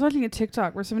funny. I was watching a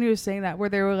TikTok where somebody was saying that, where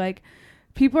they were like,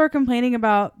 people are complaining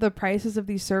about the prices of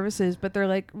these services, but they're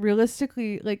like,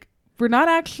 realistically, like, we're not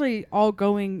actually all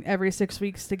going every 6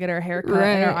 weeks to get our hair cut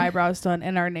and our eyebrows done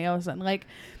and our nails done. Like,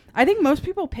 I think most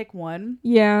people pick one.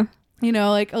 Yeah.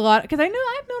 Like a lot, because I've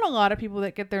known a lot of people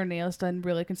that get their nails done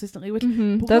really consistently, which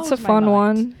that's a fun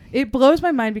one. It blows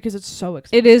my mind because it's so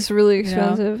expensive. It is really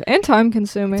expensive and time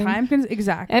consuming.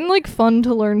 Exactly. And like fun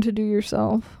to learn to do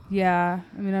yourself. Yeah,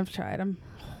 I mean, I've tried. I'm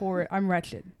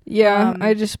wretched. Yeah,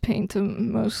 I just paint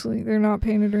them mostly. They're not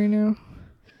painted right now.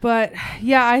 But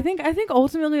yeah, I think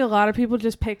ultimately a lot of people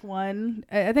just pick one.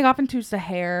 I think often too it's the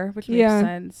hair, which makes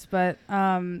sense. But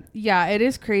yeah, it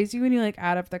is crazy when you like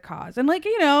add up the cost. And like,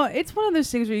 it's one of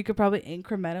those things where you could probably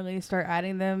incrementally start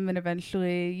adding them, and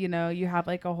eventually, you have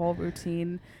like a whole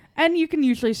routine. And you can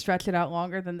usually stretch it out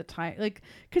longer than the time, like,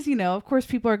 because of course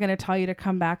people are going to tell you to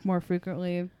come back more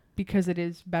frequently because it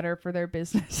is better for their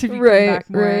business if you come back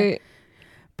more. Right.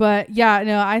 But yeah,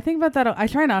 no, I think about that. I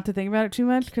try not to think about it too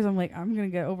much because I'm like, I'm going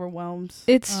to get overwhelmed.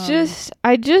 It's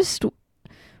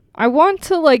I want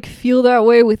to like feel that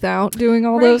way without doing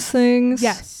all those things.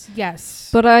 Yes.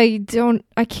 But I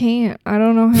can't. I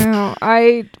don't know how.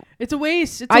 It's a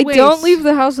waste. I don't leave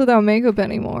the house without makeup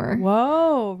anymore.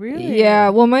 Whoa, really? Yeah,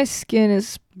 well, my skin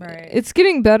is, it's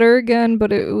getting better again,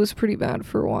 but it was pretty bad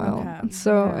for a while. Okay.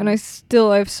 So, and I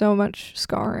have so much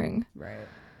scarring. Right.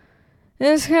 And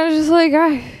it's kind of just like,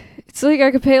 it's like I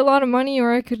could pay a lot of money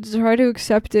or I could try to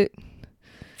accept the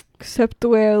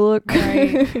way I look.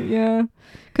 Right. Yeah.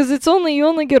 Because you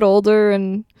only get older,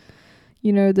 and,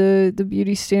 the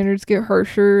beauty standards get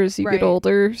harsher as you get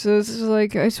older. So it's just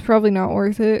like, it's probably not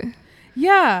worth it.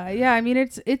 Yeah. Yeah. I mean,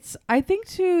 it's, I think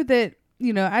too that,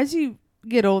 as you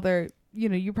get older,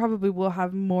 you probably will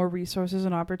have more resources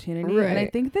and opportunity. Right. And I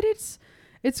think that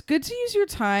it's good to use your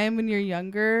time when you're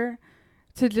younger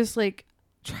to just like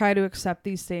try to accept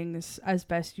these things as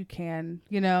best you can,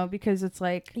 because it's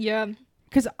like,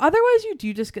 because otherwise you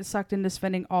do just get sucked into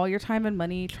spending all your time and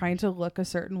money trying to look a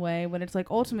certain way, when it's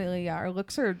like, ultimately, our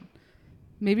looks are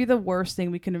maybe the worst thing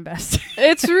we can invest in.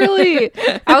 It's really,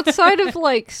 outside of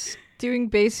like doing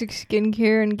basic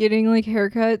skincare and getting like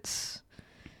haircuts,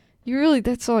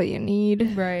 that's all you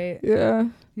need. Right. Yeah.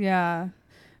 Yeah.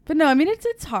 But no, I mean,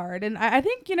 it's hard. And I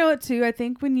think, it too, I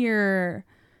think when you're,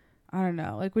 I don't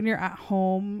know, like when you're at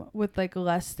home with like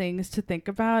less things to think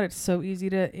about, it's so easy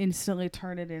to instantly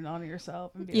turn it in on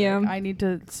yourself and be like, I need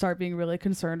to start being really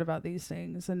concerned about these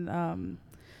things. And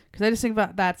because I just think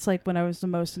about that's like when I was the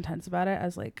most intense about it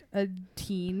as like a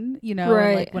teen,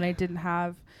 right. Like when I didn't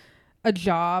have a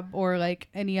job or like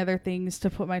any other things to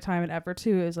put my time and effort to,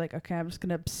 is like, okay, I'm just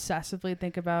gonna obsessively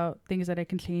think about things that I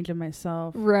can change in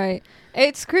myself. Right.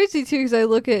 It's crazy too, because I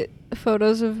look at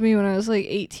photos of me when I was like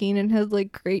 18 and had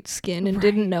like great skin and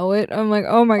didn't know it. I'm like,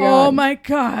 oh my god. Oh my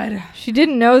god. She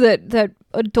didn't know that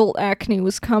adult acne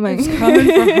was coming. It's coming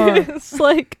for her. It's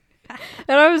like,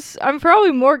 and I'm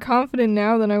probably more confident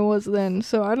now than I was then,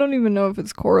 so I don't even know if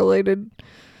it's correlated.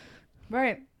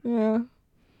 Right. Yeah.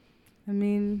 I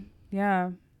mean,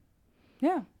 yeah.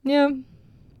 Yeah. Yeah.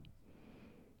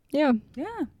 Yeah.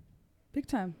 Yeah. Big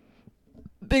time.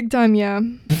 Big time, yeah.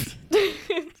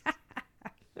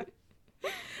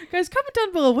 Guys, comment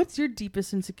down below. What's your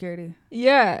deepest insecurity?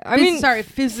 Yeah. I mean,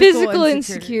 physical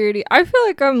insecurity. I feel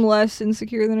like I'm less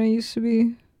insecure than I used to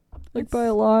be. Like, by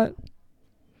a lot.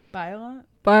 By a lot?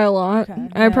 By a lot. Okay,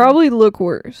 and I probably look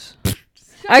worse.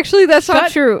 Actually, that's not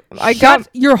true. I got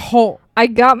your hole. I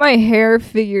got my hair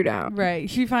figured out. Right.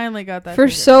 She finally got that. For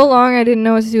so long, I didn't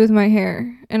know what to do with my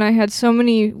hair. And I had so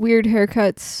many weird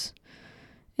haircuts.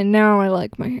 And now I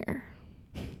like my hair.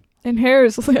 And hair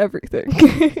is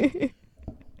everything.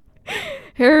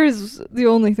 Hair is the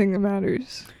only thing that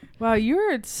matters. Wow,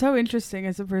 you're so interesting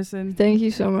as a person. Thank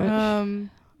you so much.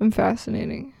 I'm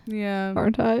fascinating. Yeah.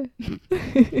 Aren't I?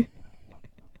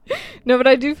 No, but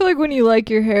I do feel like when you like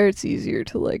your hair, it's easier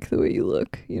to like the way you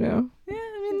look, you know? Yeah,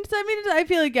 I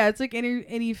feel like, yeah, it's like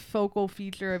any focal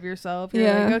feature of yourself.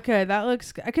 You're like, okay, that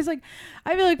looks good. Because, like,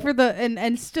 I feel like for the,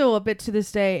 and still a bit to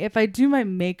this day, if I do my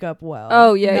makeup well.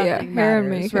 Oh, yeah, matters, hair and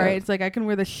makeup. Right? It's like I can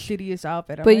wear the shittiest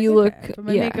outfit. But you look, but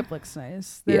my makeup looks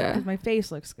nice. Because my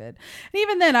face looks good. And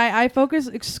even then, I focus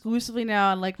exclusively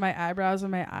now on, like, my eyebrows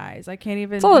and my eyes. I can't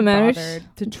even be bothered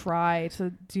to try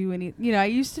to do any, you know, I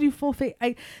used to do full face.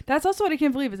 That's also what I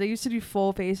can't believe is I used to do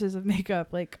full faces of makeup,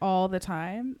 like, all the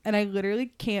time. And I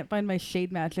literally can't find my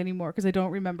shade match anymore because I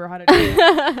don't remember how to do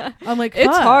it. I'm like,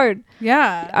 it's hard.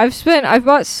 Yeah. I've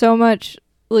bought so much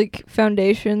like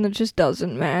foundation that just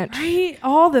doesn't match. Right?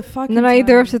 All the fucking And then I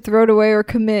either have to throw it away or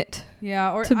commit.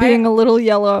 Yeah, or to being a little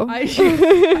yellow. I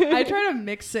try to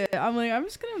mix it. I'm like, I'm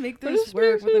just gonna make this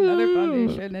work with another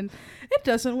foundation, and it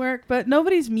doesn't work. But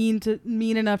nobody's mean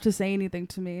enough to say anything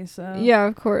to me. So yeah,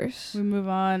 of course. We move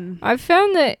on. I've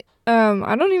found that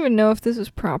I don't even know if this is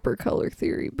proper color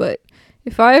theory, but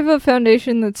if I have a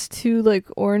foundation that's too like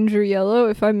orange or yellow,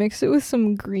 if I mix it with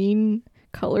some green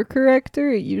color corrector,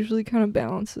 it usually kind of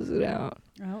balances it out.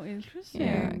 Oh, interesting.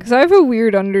 Yeah, because I have a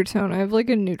weird undertone. I have like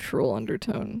a neutral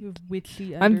undertone. You have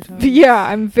witchy undertones.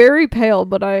 I'm very pale,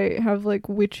 but I have like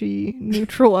witchy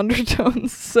neutral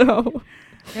undertones. So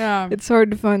yeah, it's hard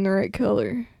to find the right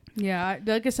color. Yeah,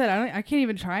 like I said, I can't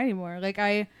even try anymore. Like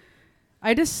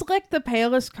I just select the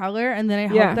palest color, and then I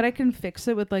hope that I can fix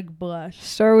it with like blush.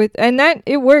 Start with, and that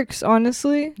it works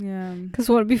honestly. Yeah. Because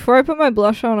before I put my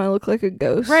blush on, I look like a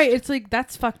ghost. Right. It's like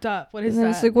that's fucked up. What is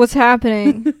that? It's like, what's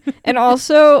happening? And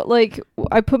also, like,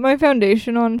 I put my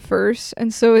foundation on first,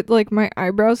 and so it like my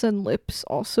eyebrows and lips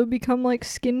also become like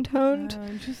skin toned. Oh,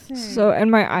 interesting. So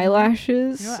and my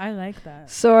eyelashes. You know what? I like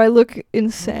that. So I look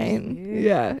insane.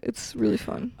 Yeah, it's really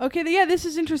fun. Okay. Yeah, this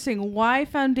is interesting. Why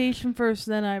foundation first,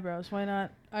 then eyebrows? Why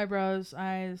not eyebrows,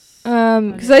 eyes?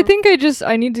 Because I think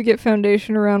I need to get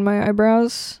foundation around my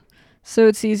eyebrows, so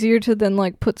it's easier to then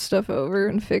like put stuff over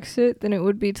and fix it than it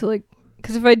would be to like,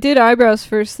 because if I did eyebrows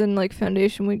first, then like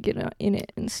foundation would get in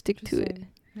it and stick to it.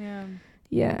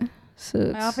 Yeah.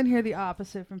 So I often hear the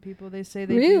opposite from people. They say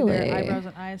they do their eyebrows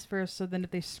and eyes first, so then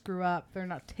if they screw up, they're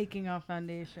not taking off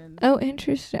foundation. Oh,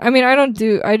 interesting. I mean, I don't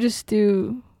do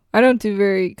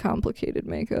very complicated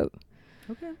makeup.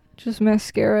 Okay. Just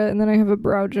mascara, and then I have a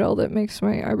brow gel that makes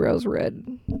my eyebrows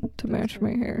red to match my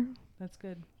hair. That's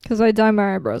good. Because I dye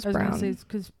my eyebrows brown. I was gonna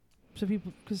say,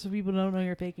 because people don't know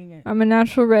you're faking it. I'm a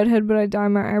natural redhead, but I dye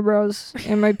my eyebrows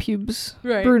and my pubes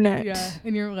brunette. Yeah,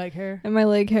 and your leg hair. And my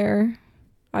leg hair.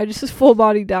 I just full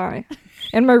body dye.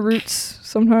 And my roots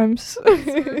sometimes. That's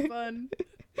so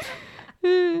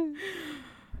fun.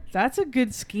 That's a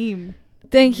good scheme.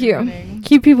 Thank you. Running.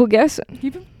 Keep people guessing.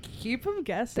 Keep them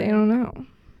guessing. They don't know.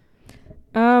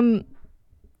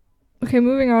 Okay,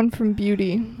 moving on from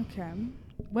beauty. Okay.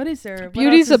 What is there?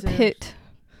 Beauty's a pit.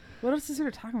 What else is there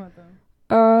to talk about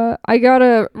though? I got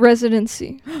a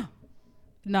residency.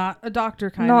 Not a doctor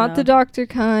kind. Not the doctor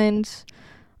kind.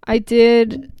 I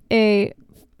did a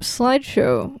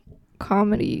slideshow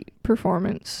comedy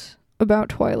performance about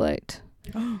Twilight.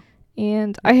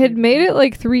 And I had made it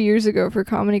like 3 years ago for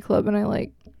Comedy Club, and I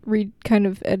like kind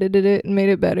of edited it and made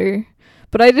it better.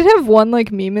 But I did have one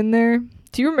like meme in there.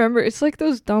 Do you remember? It's like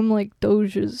those dumb like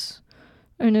doges.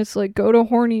 and it's like, go to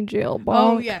horny jail,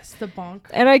 bonk. Oh, yes, the bonk.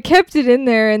 And I kept it in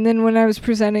there, and then when I was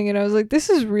presenting it, I was like, this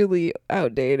is really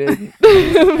outdated,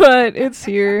 but it's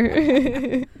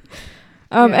here.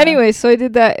 Anyway, so I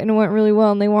did that, and it went really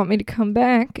well, and they want me to come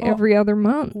back every other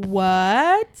month.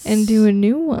 What? And do a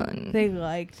new one. They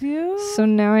liked you? So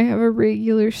now I have a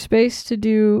regular space to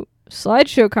do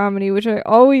slideshow comedy, which I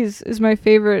always is my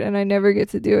favorite, and I never get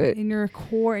to do it. In your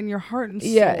core, in your heart and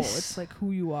soul, yes. It's like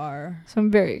who you are. So I'm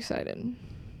very excited.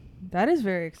 That is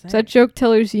very exciting. It's at Joke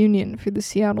Tellers Union for the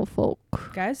Seattle folk.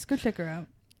 Guys, go check her out.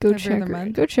 Go check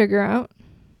her out.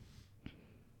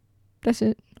 That's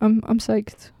it. I'm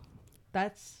psyched.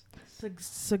 That's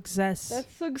success.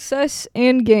 That's success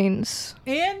and gains.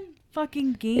 And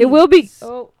fucking gains. It will be.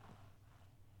 Oh.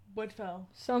 What fell?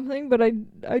 Something, but I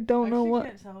don't know what.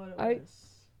 Can't tell what it was.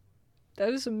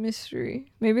 That is a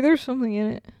mystery. Maybe there's something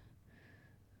in it.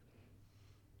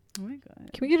 Oh my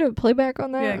god. Can we get a playback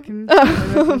on that? Yeah, can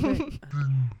It will be.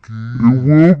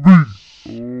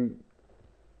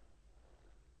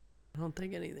 I don't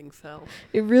think anything fell.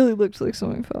 It really looks like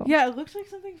something fell. Yeah, it looks like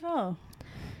something fell.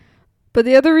 But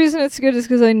the other reason it's good is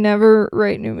because I never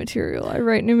write new material. I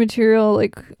write new material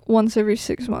like once every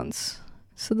 6 months.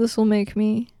 So this will make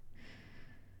me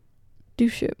do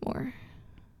shit more.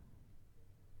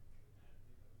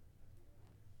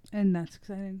 And that's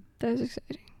exciting. That is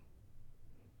exciting.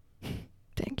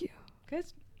 Thank you.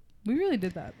 Guys, we really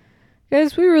did that.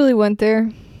 Guys, we really went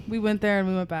there. We went there and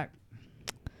we went back.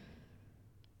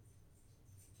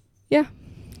 Yeah.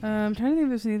 I'm trying to think if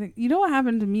there's anything. You know what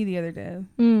happened to me the other day?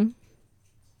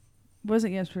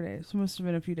 Wasn't yesterday, so it must have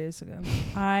been a few days ago.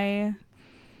 I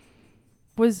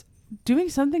was doing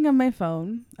something on my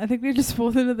phone. I think we just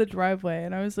pulled into the driveway,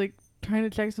 and I was like trying to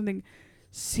check something.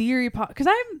 Siri pop, because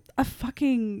I'm a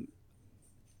fucking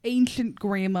ancient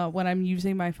grandma when I'm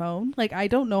using my phone. Like, I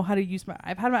don't know how to use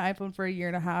I've had my iPhone for 1.5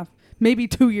 years, maybe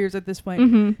 2 years at this point.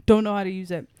 Mm-hmm. Don't know how to use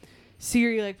it.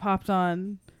 Siri like popped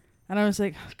on, and I was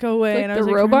like, go away. Like and I the was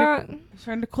like, robot?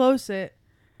 trying to close it,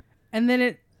 and then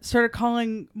it started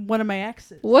calling one of my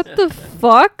exes. What the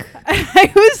fuck?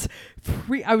 I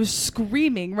was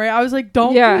screaming, right? I was like,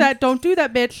 don't do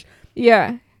that, bitch.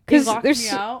 Yeah. Because there's me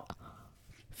out.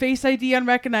 Face ID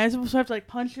unrecognizable, so I have to like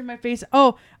punch in my face.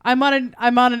 Oh, I'm on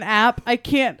an app. I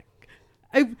can't.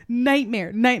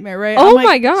 Nightmare, right? Oh I'm,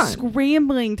 my god!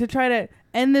 Scrambling to try to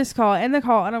end the call,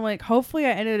 and I'm like, hopefully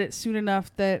I ended it soon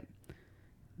enough that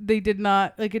they did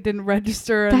not, like, it didn't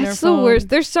register on their phone. That's the worst.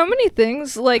 There's so many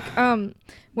things, like,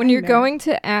 when you're going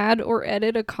to add or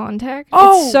edit a contact,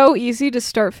 it's so easy to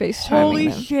start FaceTiming Holy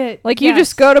them. shit. Like, you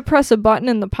just go to press a button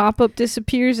and the pop-up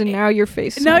disappears, and now you're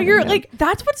FaceTiming Now you're, them. like,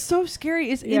 that's what's so scary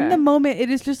is in the moment,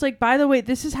 it is just like, by the way,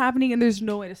 this is happening, and there's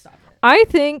no way to stop it. I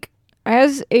think,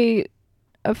 as a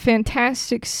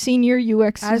fantastic senior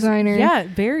UX designer. Yeah,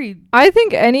 very. I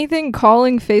think anything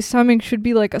calling FaceTiming should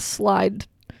be, like, a slide.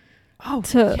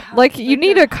 You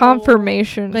need a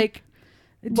confirmation. Like,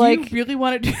 do you really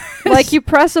want to do this? Like, you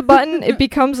press a button, it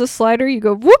becomes a slider, you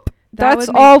go, whoop. That's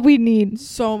all we need.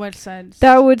 So much sense.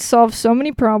 That would solve so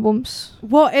many problems.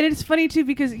 Well, and it's funny, too,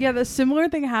 because, the similar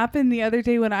thing happened the other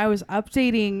day when I was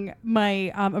updating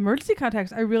my emergency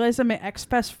contacts. I realized that my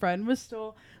ex-best friend was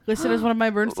still listed as one of my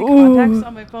emergency contacts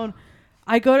on my phone.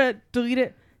 I go to delete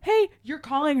it. Hey, you're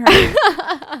calling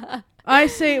her. I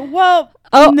say, well,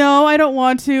 no, I don't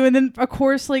want to. And then, of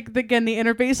course, like, the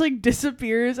interface, like,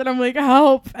 disappears. And I'm like,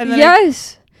 help. And then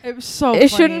it was so funny.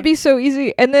 It shouldn't be so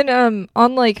easy. And then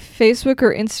on, like, Facebook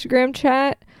or Instagram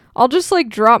chat, I'll just, like,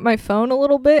 drop my phone a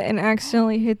little bit and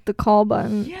accidentally hit the call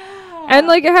button. Yeah. And,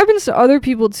 like, it happens to other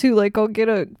people, too. Like, I'll get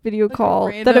a video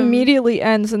call that immediately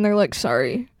ends, and they're like,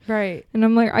 sorry. Right. And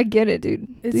I'm like, I get it,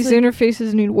 dude. These like,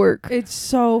 interfaces need work. It's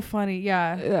so funny.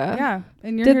 Yeah.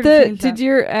 And you're did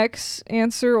your ex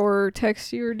answer or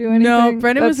text you or do anything? No,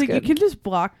 Brendan was like, you can just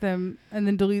block them and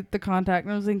then delete the contact.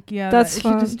 And I was like, that's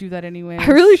fine. You should just do that anyway. I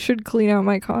really should clean out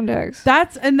my contacts.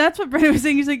 That's what Brendan was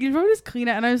saying. He's like, you probably just clean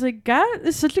it. And I was like, that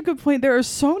is such a good point. There are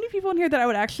so many people in here that I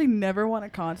would actually never want to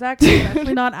contact,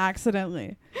 especially not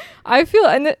accidentally. I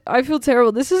feel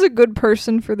terrible. This is a good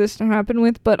person for this to happen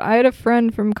with, but I had a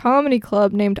friend from comedy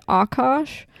club named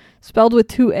Akash, spelled with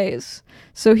 2 A's.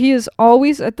 So he is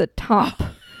always at the top.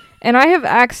 And I have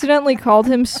accidentally called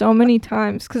him so many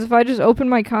times, because if I just open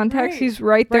my contacts, he's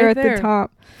right there at the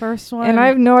top. First one. And I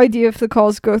have no idea if the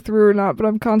calls go through or not, but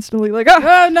I'm constantly like,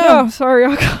 no, sorry,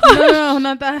 Akash. No,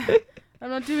 not that. I'm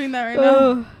not doing that right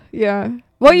now. Yeah.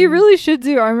 What you really should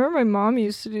do, I remember my mom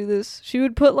used to do this. She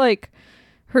would put, like,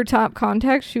 her top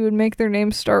contacts, she would make their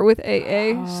names start with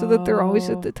AA so that they're always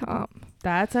at the top.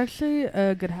 That's actually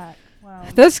a good hack. Wow. Wow.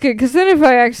 That's good, because then if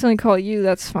I accidentally call you,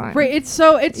 that's fine. Right, it's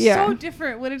so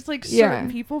different when it's like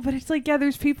certain people, but it's like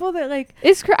there's people that like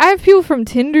I have people from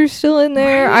Tinder still in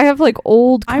there. Right? I have like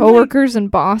old coworkers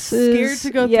and bosses. Scared to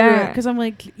go through it because I'm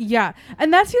like,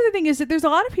 and that's the other thing is that there's a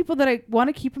lot of people that I want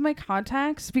to keep in my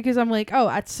contacts because I'm like, oh,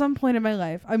 at some point in my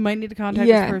life I might need to contact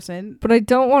this person, but I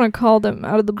don't want to call them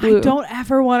out of the blue. I don't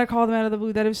ever want to call them out of the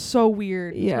blue. That is so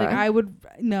weird. Yeah, like I would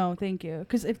no, thank you,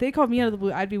 because if they called me out of the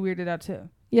blue, I'd be weirded out too.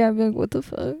 Yeah, I'd be like, what the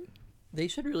fuck? They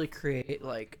should really create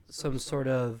like some sort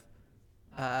of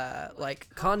like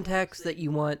contacts that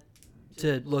you want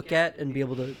to look at and be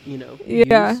able to,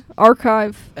 use.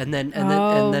 Archive. And then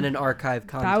an archive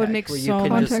contact. That would make where so you can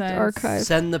much just sense. Archive.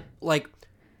 send the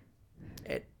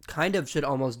it kind of should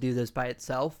almost do this by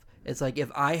itself. It's like if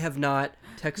I have not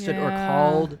texted or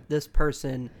called this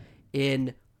person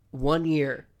in 1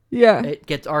 year, it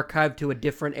gets archived to a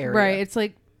different area. Right. It's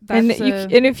like and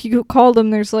if you call them,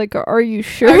 there's like, are you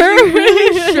sure? Are you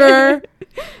really sure?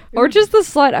 Or just the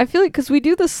slide. I feel like because we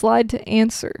do the slide to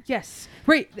answer. Yes.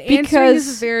 Right. The answering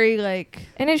is very like.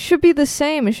 And it should be the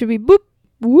same. It should be boop,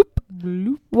 whoop.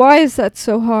 Bloop. Why is that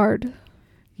so hard?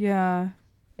 Yeah.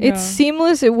 It's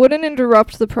seamless. It wouldn't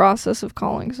interrupt the process of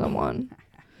calling someone.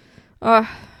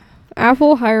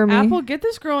 Apple, hire me. Apple, get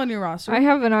this girl on your roster. I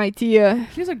have an idea.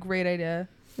 She has a great idea.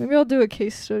 Maybe I'll do a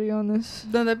case study on this.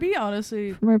 No, that'd be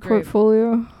honestly for my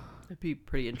portfolio. That'd be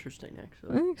pretty interesting,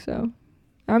 actually. I think so.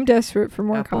 I'm desperate for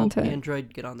more Apple, content.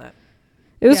 Android, get on that.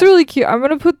 It was really cute. I'm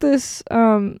gonna put this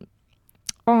on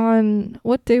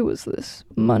what day was this?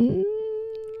 Wednesday?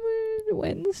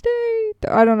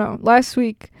 I don't know. Last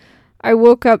week, I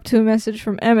woke up to a message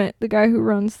from Emmett, the guy who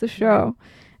runs the show,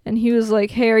 and he was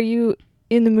like, "Hey, are you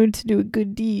in the mood to do a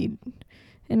good deed?"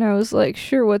 And I was like,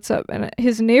 sure, what's up? And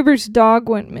his neighbor's dog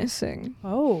went missing.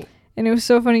 Oh. And it was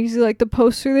so funny because like the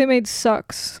poster they made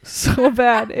sucks so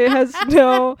bad. It has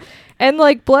no, and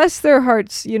like bless their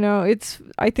hearts,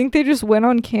 I think they just went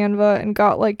on Canva and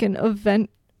got like an event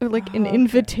or like an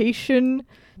invitation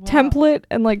template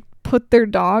and like put their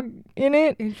dog in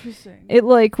it. Interesting. It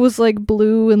like was like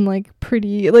blue and like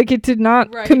pretty. Like it did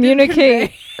not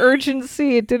communicate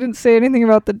urgency. It didn't say anything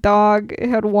about the dog. It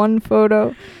had one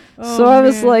photo. So I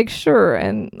was like, sure,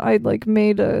 and I like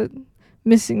made a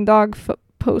missing dog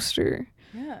poster.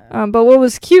 Yeah. But what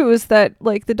was cute was that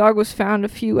like the dog was found a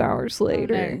few hours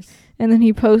later. Oh, nice. And then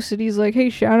he posted, he's like,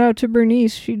 hey, shout out to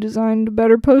Bernice. She designed a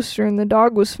better poster and the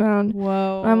dog was found.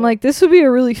 Whoa. And I'm like, this would be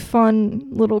a really fun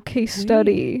little case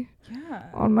study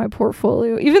on my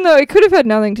portfolio. Even though it could have had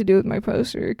nothing to do with my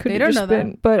poster. It could have just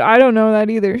been, but I don't know that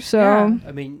either. So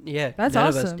I mean, that's none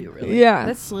awesome. of us do really. Yeah.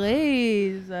 That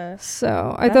slays.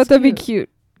 So I thought that'd be cute.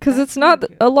 Because it's not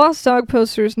a lost dog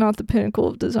poster is not the pinnacle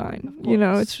of design.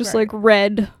 It's just like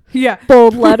red,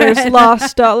 bold letters,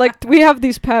 lost dog. Like we have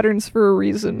these patterns for a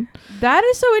reason. That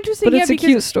is so interesting. But it's a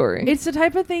cute story. It's the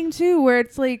type of thing too where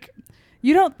it's like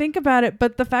you don't think about it,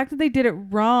 but the fact that they did it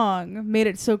wrong made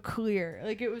it so clear.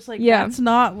 Like it was like that's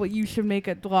not what you should make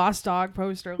a lost dog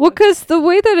poster. Well, because the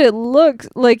way that it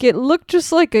looked, like it looked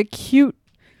just like a cute.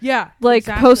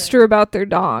 Poster about their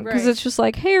dog, because it's just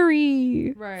like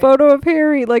Harry, photo of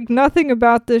Harry. Like nothing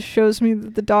about this shows me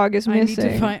that the dog is missing. I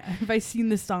need to find, have I seen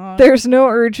this dog? There's no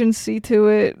urgency to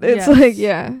it. It's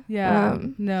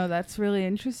No, that's really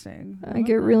interesting. I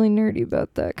get really nerdy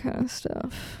about that kind of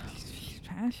stuff. She's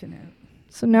passionate.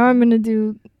 So now I'm gonna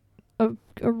do a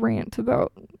rant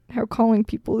about how calling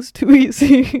people is too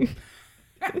easy.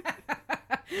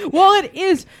 Well, it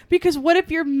is, because what if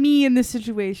you're me in this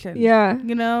situation? Yeah.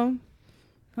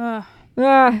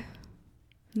 Yeah.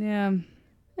 And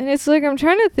it's like, I'm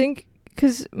trying to think,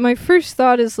 because my first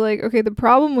thought is like, okay, the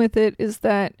problem with it is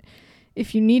that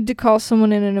if you need to call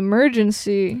someone in an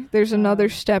emergency, there's another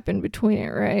step in between it,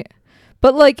 right?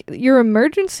 But like your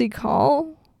emergency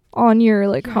call on your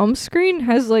like home screen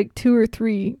has like 2 or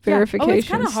 3 verification it's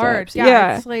kind of hard.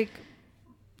 Yeah. It's like...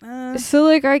 so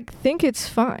like I think it's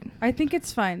fine. I think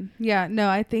it's fine. Yeah, no,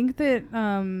 I think that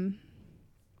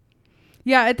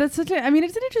that's such a, I mean,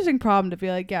 it's an interesting problem to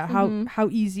be like, how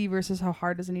easy versus how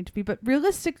hard does it need to be? But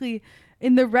realistically,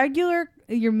 in the regular,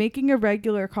 you're making a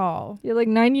regular call. Yeah, like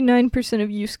 99%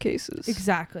 of use cases.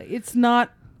 Exactly. It's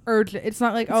not urgent. It's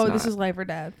not like, this is life or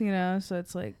death, So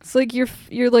it's like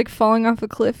you're like falling off a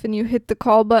cliff and you hit the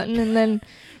call button and then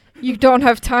you don't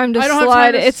have time to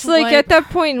slide. It's like at that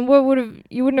point,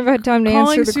 you wouldn't have had time to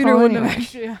answer the call. Wouldn't have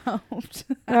actually helped.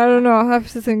 I don't know. I'll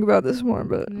have to think about this more,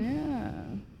 but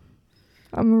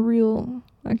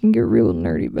I can get real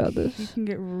nerdy about this. You can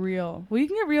get real. Well, you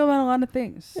can get real about a lot of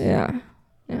things. Yeah.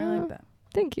 I like that.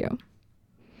 Thank you.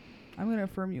 I'm going to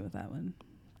affirm you with that one.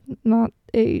 Not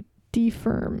a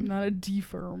D-firm. Not a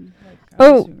D-firm.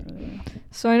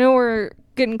 So I know we're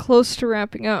getting close to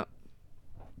wrapping up.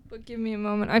 But give me a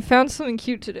moment. I found something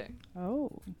cute today.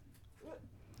 Oh.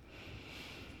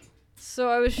 So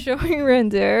I was showing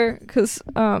Randare because,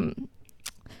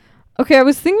 okay, I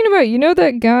was thinking about, you know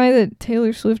that guy that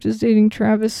Taylor Swift is dating,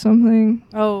 Travis something?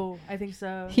 Oh, I think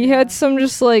so. He had some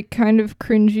just, like, kind of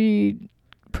cringy,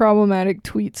 problematic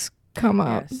tweets come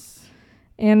up. Yes.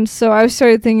 And so I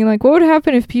started thinking, like, what would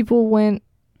happen if people went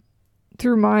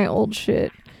through my old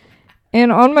shit?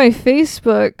 And on my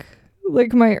Facebook,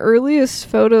 like, my earliest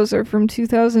photos are from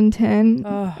 2010.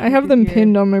 I have them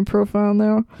pinned on my profile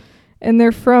now. And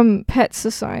they're from Pet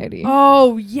Society.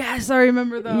 Oh, yes, I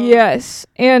remember those. Yes.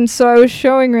 And so I was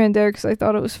showing Randare because I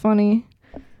thought it was funny.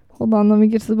 Hold on, let me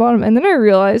get to the bottom. And then I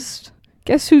realized,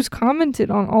 guess who's commented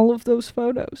on all of those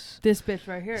photos? This bitch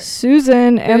right here.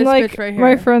 Susan. And, like, right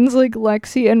my friends, like,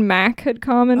 Lexi and Mac had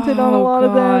commented on a lot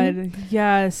of them.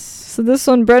 Yes. So this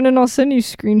one, Brendan, I'll send you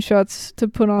screenshots to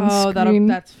put on screen.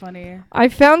 Oh, that's funny. I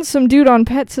found some dude on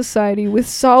Pet Society with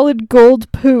solid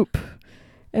gold poop.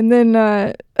 And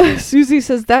then Susie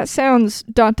says, that sounds ...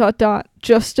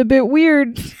 just a bit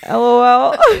weird.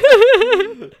 LOL.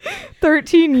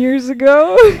 13 years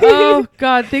ago. Oh,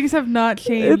 God. Things have not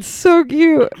changed. It's so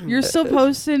cute. You're still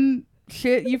posting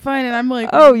shit you find, and I'm like,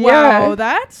 oh, wow, yeah.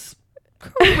 That's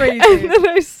crazy. And then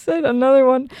I said another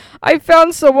one. I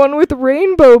found someone with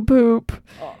rainbow poop.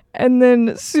 Oh. And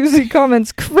then Susie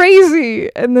comments,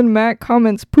 crazy. And then Matt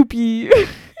comments, poopy.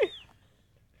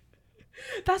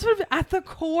 That's what, at the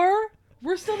core,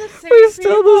 we're still the same. We're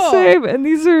still the same. And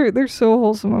they're so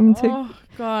wholesome. I'm gonna take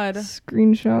God.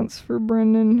 screenshots for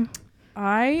Brendan.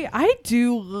 I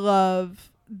do love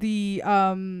the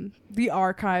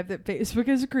archive that Facebook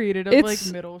has created of like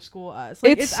middle school us.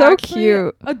 Like, it's so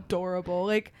cute. Adorable.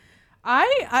 Like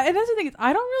I and that's the thing, is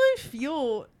I don't really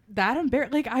feel that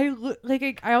embarrassed. Like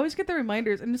I always get the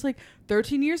reminders, and it's like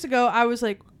 13 years ago I was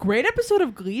like, great episode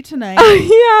of Glee tonight.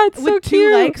 Yeah, it's so with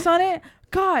cute. 2 likes on it.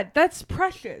 God, that's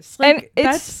precious. Like, and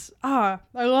that's I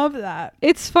love that.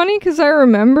 It's funny because I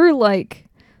remember like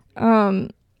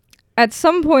at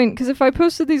some point, because if I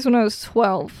posted these when I was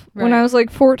 12, when I was like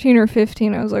 14 or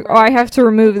 15, I was like, oh, I have to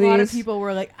remove these. A lot of people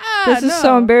were like, this is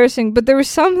so embarrassing. But there was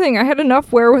something, I had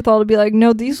enough wherewithal to be like,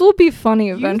 no, these will be funny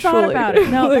eventually. You thought about it.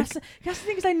 No, like, that's the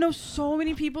thing, is I know so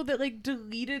many people that like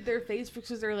deleted their Facebooks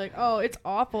because they're like, oh, it's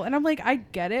awful. And I'm like, I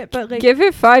get it, but like, give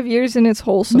it 5 years and it's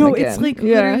wholesome again. It's like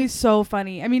literally so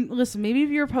funny. I mean, listen, maybe if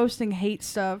you're posting hate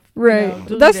stuff, right? You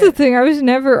know, that's the thing. I was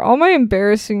never, all my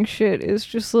embarrassing shit is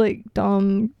just like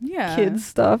dumb kid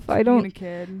stuff. I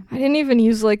didn't even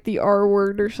use like the R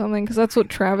word or something because that's what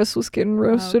Travis was getting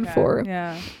roasted for.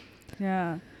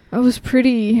 Yeah. I was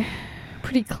pretty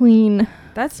clean.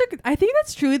 I think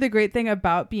that's truly the great thing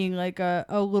about being like a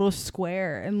little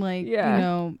square and like you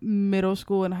know, middle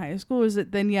school and high school, is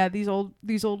that then these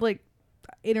old like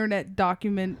internet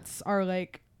documents are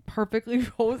like perfectly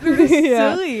they're just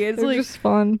silly. It's like just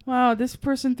fun. Wow, this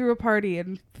person threw a party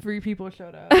and 3 people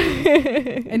showed up.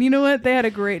 And you know what? They had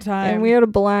a great time. And we had a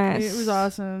blast. It was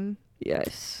awesome.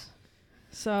 Yes.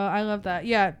 So I love that.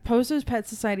 Yeah, post those Pet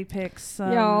Society pics.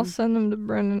 I'll send them to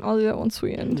Brendan. I'll do that once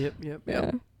we end.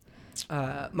 Yep.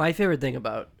 My favorite thing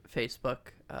about Facebook,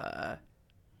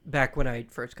 back when I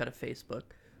first got a Facebook,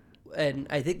 and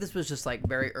I think this was just like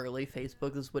very early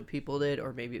Facebook, this is what people did,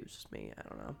 or maybe it was just me, I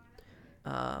don't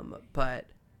know. But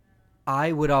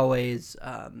I would always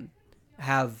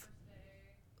have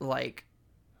like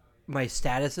my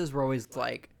statuses were always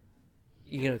like,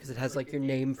 you know, because it has like your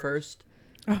name first.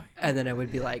 And then I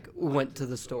would be like, went to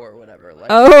the store or whatever. Like,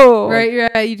 right,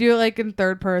 yeah. You do it like in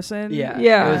third person.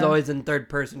 Yeah. It was always in third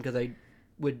person because I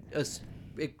would,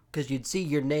 because you'd see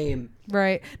your name.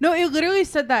 Right. No, it literally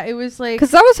said that. It was like,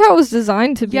 because that was how it was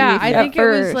designed to be. Yeah, I think it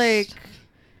was like,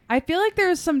 I feel like there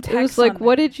was some text. It was like,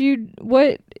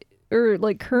 or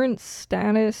like current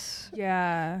status.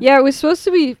 Yeah. Yeah, it was supposed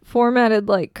to be formatted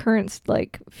like current,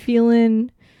 like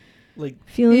feeling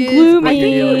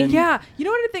gloomy. Yeah, you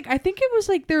know what I think? I think it was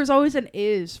like there was always an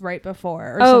is right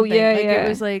before or something. It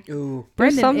was like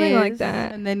Brendan something is, like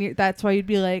that, and then that's why you'd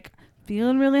be like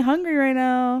feeling really hungry right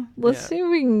now. Let's see if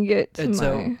we can get to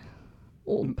my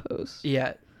old post.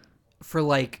 Yeah, for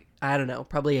like I don't know,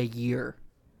 probably a year,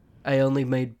 I only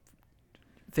made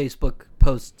Facebook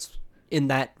posts in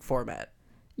that format.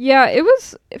 Yeah, it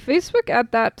was Facebook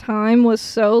at that time was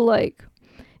so like,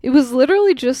 it was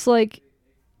literally just like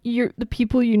the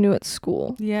people you knew at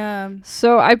school. Yeah.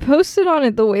 So I posted on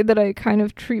it the way that I kind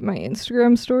of treat my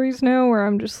Instagram stories now, where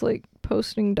I'm just like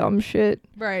posting dumb shit.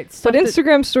 Right. But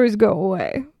Instagram stories go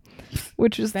away,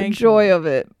 which is the joy of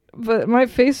it. But my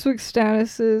Facebook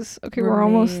status is okay. We're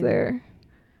almost there.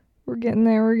 We're getting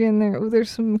there. Oh,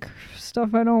 there's some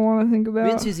stuff I don't want to think about.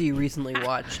 Me and Susie recently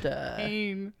watched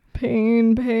Pain.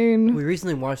 We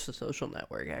recently watched The Social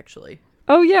Network, actually.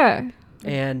 Oh yeah.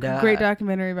 And great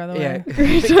documentary, by the way. Yeah,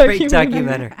 great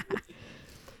documentary.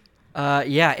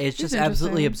 Yeah, it's just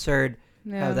absolutely absurd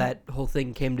how that whole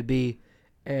thing came to be,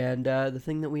 and the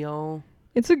thing that we all.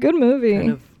 It's a good movie.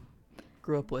 Kind of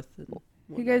grew up with.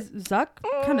 You guys, Zuck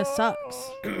kind of sucks.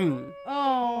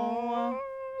 Oh.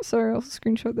 Sorry, I'll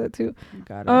screenshot that too.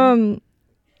 Got it.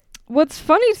 What's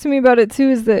funny to me about it too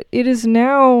is that it is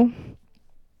now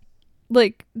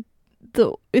like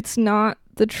it's not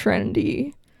the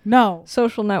trendy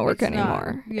social network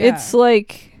anymore. Yeah. It's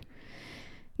like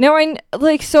now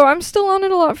so I'm still on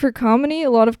it a lot for comedy. A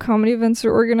lot of comedy events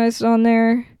are organized on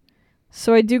there.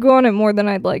 So I do go on it more than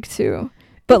I'd like to.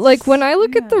 But like when I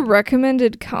look at the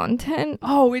recommended content,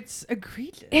 it's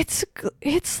egregious.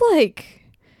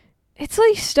 It's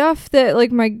like stuff that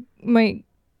like my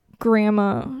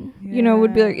grandma,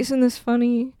 would be like, isn't this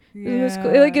funny? Isn't this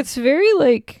cool? Like it's very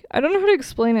like, I don't know how to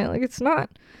explain it. Like it's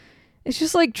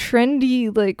just like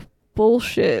trendy like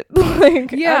bullshit.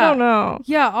 Like I don't know.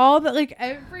 Yeah, all that, like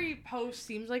every post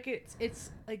seems like it's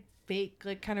like fake,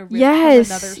 like kind of another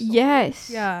source. Yes.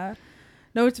 Yeah.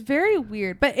 No, it's very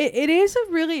weird, but it is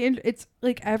a really it's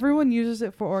like everyone uses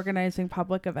it for organizing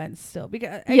public events still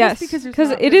because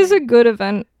it is a good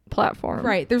event platform.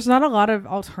 Right. There's not a lot of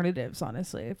alternatives,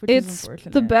 honestly, which is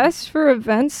unfortunate. The best for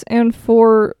events and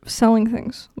for selling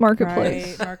things.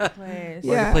 Marketplace. Right. Marketplace.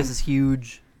 Yeah. Marketplace is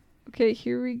huge. Okay,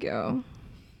 here we go.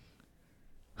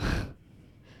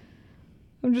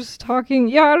 I'm just talking.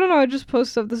 Yeah, I don't know. I just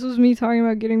posted up. This was me talking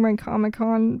about getting my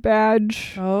Comic-Con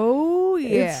badge. Oh,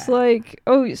 yeah. It's like,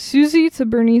 Susie to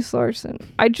Bernice Larson.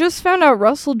 I just found out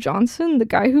Russell Johnson, the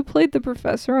guy who played the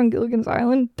professor on Gilligan's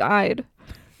Island, died.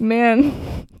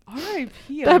 Man.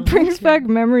 R.I.P. That brings back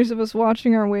memories of us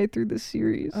watching our way through the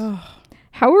series. Oh.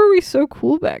 How were we so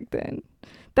cool back then?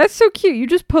 That's so cute. You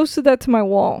just posted that to my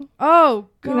wall. Oh,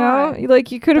 God. You know?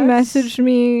 Like, you could have messaged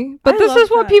me. But this is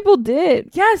what people did.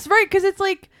 Yes, right. Because it's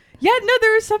like,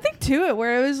 there was something to it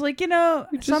where it was like,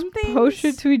 we just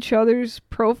posted to each other's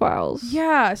profiles.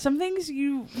 Yeah, some things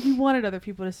you wanted other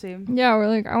people to see. Yeah, we're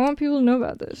like, I want people to know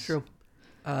about this. True.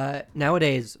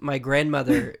 Nowadays, my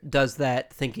grandmother does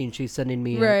that thinking she's sending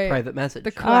me a private message.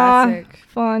 The classic.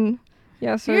 Fun.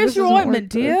 Yeah, so here's your ointment,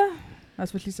 dear.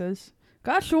 That's what she says.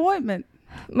 Got your ointment.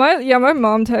 My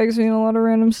mom tags me in a lot of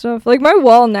random stuff. Like my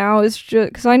wall now is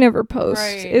just because I never post.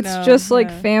 It's just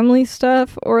like family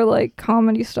stuff or like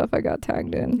comedy stuff I got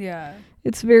tagged in. Yeah.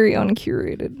 It's very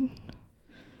uncurated.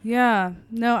 Yeah.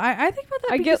 No, I think about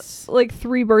that. I get like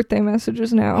 3 birthday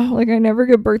messages now. Like I never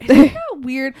get birthday. Isn't that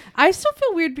weird? I still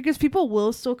feel weird because people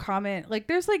will still comment. Like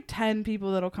there's like 10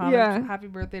 people that'll comment happy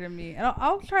birthday to me. And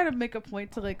I'll try to make a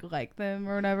point to like them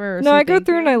or whatever. Or no, I go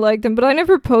through and I like them, but I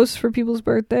never post for people's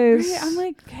birthdays. Right? I'm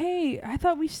like, hey, I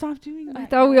thought we stopped doing that. I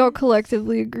thought we all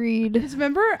collectively agreed. Because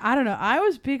remember, I don't know, I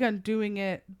was big on doing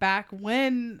it back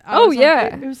when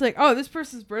it was like, this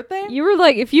person's birthday. You were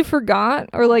like, if you forgot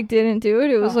or like didn't do it,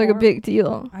 it was like a big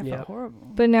deal. I felt horrible.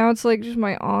 But now it's like just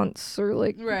my aunts or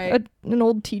like an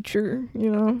old teacher, you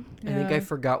know? I think I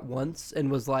forgot once and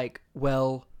was like,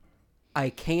 well, I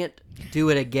can't do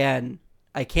it again.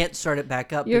 I can't start it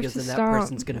back up because then that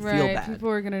person's going to feel bad. People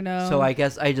are going to know. So I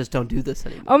guess I just don't do this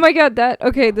anymore. Oh my God,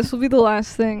 this will be the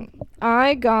last thing.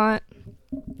 I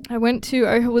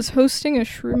was hosting a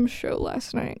shroom show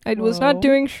last night. I was not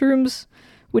doing shrooms,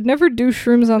 would never do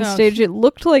shrooms on stage. It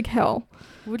looked like hell.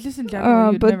 Well, just in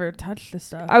general, you'd never touch the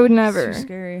stuff. I would never. It's too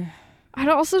scary. I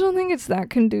also don't think it's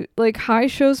that like high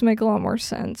shows make a lot more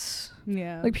sense.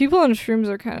 Yeah. Like people on shrooms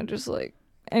are kind of just like,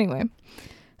 anyway.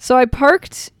 So I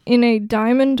parked in a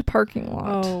diamond parking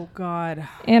lot. Oh God.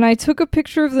 And I took a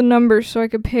picture of the number so I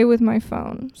could pay with my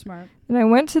phone. Smart. And I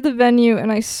went to the venue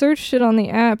and I searched it on the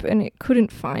app and it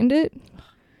couldn't find it.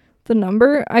 The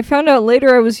number. I found out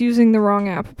later I was using the wrong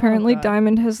app. Apparently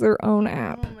Diamond has their own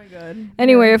app. Oh my God.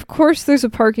 Anyway, of course there's a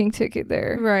parking ticket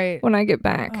there. Right. When I get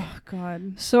back. Oh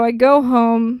God. So I go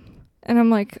home and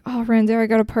I'm like, oh, Randy, I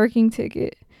got a parking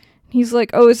ticket. He's like,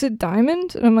 oh, is it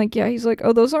Diamond? And I'm like, yeah. He's like,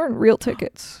 oh, those aren't real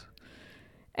tickets.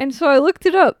 And so I looked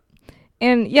it up.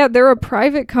 And yeah, they're a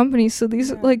private company. So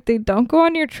these like, they don't go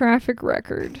on your traffic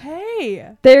record.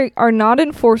 Hey. They are not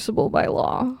enforceable by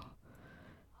law.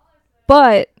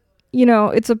 But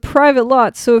it's a private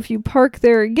lot, so if you park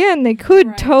there again, they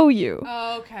could tow you.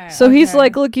 Oh, okay. So he's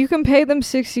like, look, you can pay them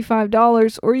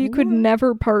 $65, or you could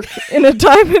never park in a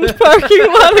Diamond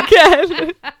parking lot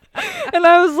again. And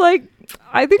I was like,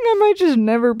 I think I might just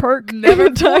never park. Never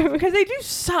time because they do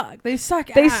suck. They suck.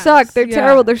 They suck. They're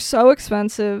terrible. They're so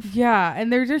expensive. Yeah,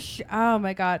 and they're just oh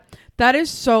my god, that is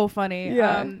so funny.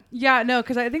 Yeah. No,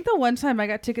 because I think the one time I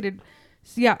got ticketed.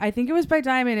 Yeah, I think it was by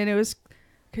Diamond, and it was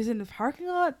because in the parking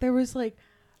lot there was like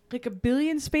a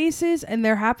billion spaces, and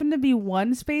there happened to be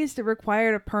one space that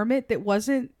required a permit that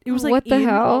wasn't. It was like what the in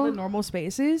hell? all the normal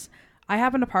spaces. I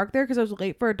happened to park there because I was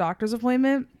late for a doctor's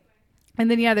appointment. And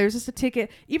then, there's just a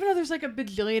ticket, even though there's like a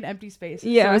bajillion empty spaces.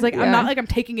 Yeah. So I was like, I'm not like I'm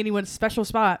taking anyone's special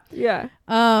spot. Yeah.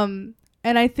 And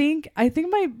I think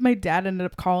my dad ended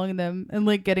up calling them and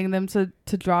like getting them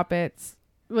to drop it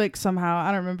like somehow. I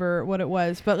don't remember what it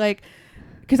was, but like,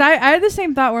 because I had the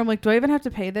same thought where I'm like, do I even have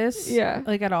to pay this? Yeah.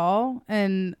 Like at all?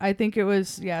 And I think it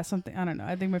was, something, I don't know.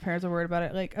 I think my parents were worried about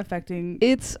it like affecting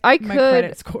my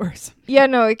credit scores. Yeah,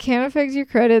 no, it can't affect your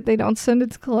credit. They don't send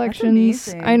it to collections.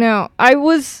 That's amazing. I know.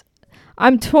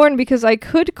 I'm torn because I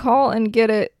could call and get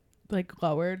it like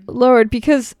lowered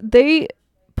because they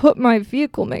put my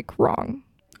vehicle make wrong.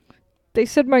 They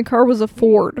said my car was a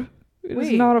Ford. It was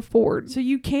not a Ford. So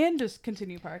you can just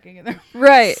continue parking in there.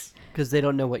 Right. Because they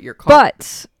don't know what your car.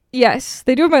 But yes,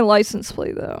 they do have my license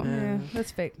plate though. Yeah,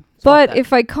 that's fake. But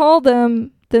if I call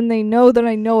them, then they know that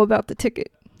I know about the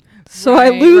ticket. So I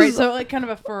lose. Right, so like kind of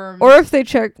affirm. Or if they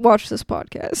watch this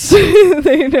podcast,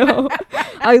 they know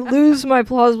I lose my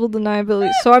plausible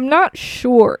deniability. So I'm not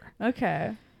sure.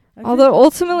 Okay. Although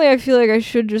ultimately I feel like I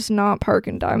should just not park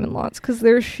in diamond lots because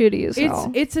they're shitty as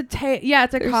hell. It's a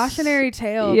it's a cautionary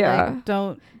tale. Yeah. Like,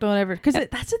 don't ever, because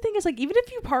that's the thing is like even if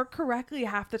you park correctly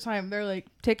half the time they're like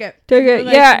ticket. Like,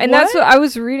 yeah, and what? that's what I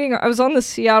was reading. I was on the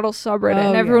Seattle subreddit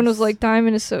and everyone was like,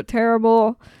 Diamond is so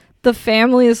terrible. The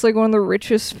family is like one of the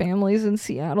richest families in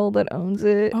Seattle that owns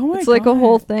it. Oh my it's like God. a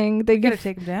whole thing. They gotta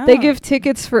take them down. They give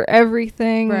tickets for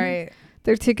everything. Right.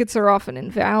 Their tickets are often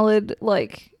invalid.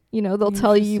 Like, they'll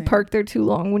tell you parked there too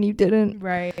long when you didn't.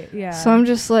 Right. Yeah. So I'm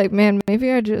just like, man,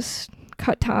 maybe I just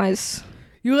cut ties.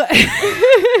 You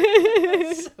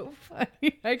so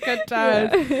funny. I cut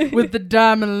ties with the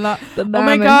diamond lot. Oh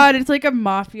my God, it's like a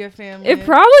mafia family. It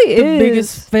probably is the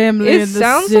biggest family in the city. It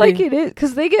sounds like it is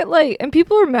because they get like, and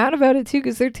people are mad about it too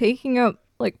because they're taking up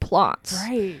like plots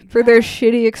for their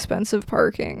shitty expensive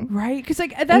parking. Right, because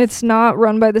like and it's not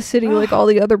run by the city like all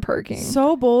the other parking.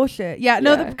 So bullshit. Yeah,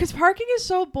 no, because parking is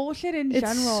so bullshit in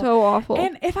general. It's so awful.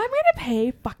 And if I'm gonna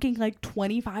pay fucking like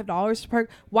 $25 to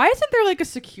park, why isn't there like a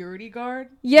security guard?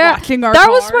 Yeah, watching our that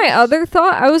cars? was my other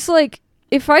thought. I was like,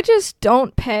 if I just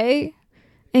don't pay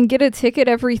and get a ticket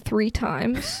every 3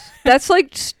 times, that's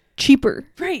like cheaper.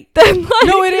 Right. Than, like,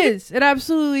 no, it is. It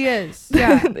absolutely is.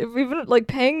 Yeah. If even like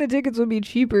paying the tickets would be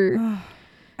cheaper.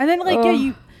 And then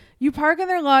like you park in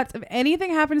their lots. If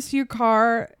anything happens to your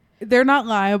car, they're not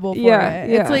liable for it. Yeah.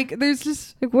 It's like there's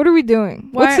just like, what are we doing?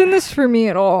 What's in this for me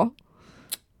at all?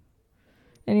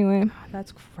 Anyway,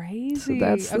 that's crazy. So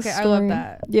that's the story. I love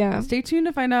that. Yeah. Stay tuned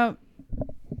to find out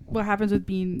what happens with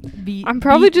I'm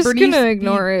probably just gonna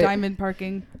ignore it. Diamond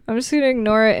parking. I'm just gonna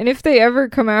ignore it, and if they ever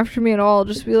come after me at all, I'll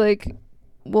just be like,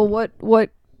 "Well,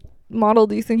 what model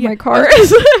do you think my car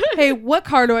is?" Hey, what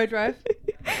car do I drive?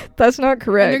 That's not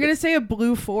correct. And they're gonna say a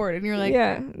blue Ford, and you're like,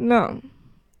 "Yeah, no,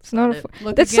 it's not a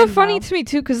Ford." That's so funny to me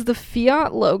too, because the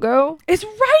Fiat logo is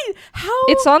right. How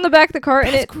it's on the back of the car,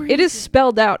 and it is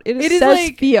spelled out. It says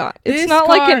like Fiat. It's not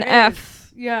like an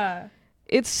F. Yeah.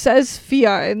 It says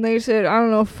Fiat, and they said, I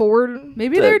don't know, Ford.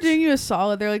 Maybe they're doing you a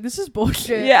solid. They're like, this is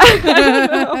bullshit. Yeah.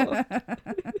 I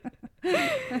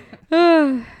don't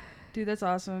know. Dude, that's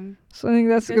awesome. So I think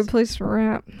that's a good place to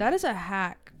wrap. That is a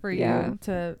hack for you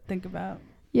to think about.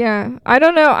 Yeah. I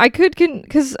don't know. I could,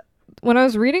 because when I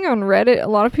was reading on Reddit, a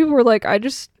lot of people were like, I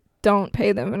just don't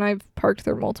pay them, and I've parked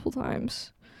there multiple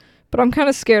times. But I'm kind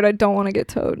of scared. I don't want to get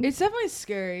towed. It's definitely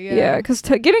scary, yeah. Yeah, because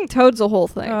getting towed's a whole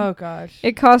thing. Oh, gosh.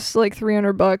 It costs like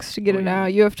 $300 to get it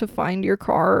out. You have to find your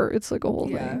car. It's like a whole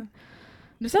thing.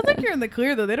 It sounds like you're in the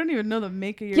clear, though. They don't even know the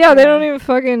make of your car. Yeah, they don't even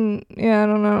fucking... Yeah, I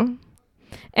don't know.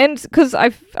 And because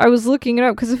I was looking it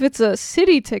up, because if it's a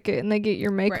city ticket and they get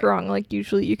your make wrong, like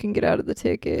usually you can get out of the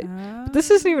ticket. But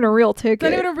this isn't even a real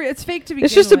ticket. It's fake to begin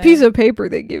It's just a piece of paper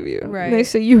they give you. Right. And they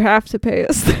say you have to pay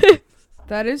us this.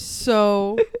 That is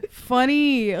so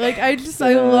funny. Like I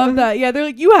love that. Yeah, they're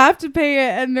like, you have to pay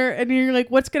it, and you're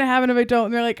like, what's gonna happen if I don't?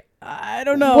 And they're like, I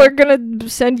don't know. We're gonna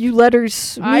send you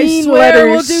letters. I swear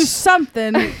we'll do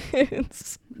something.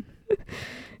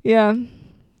 Yeah,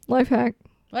 life hack.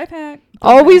 Life hack.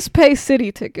 Always pay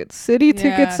city tickets. City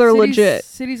tickets are legit.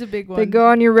 City's a big one. They go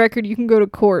on your record. You can go to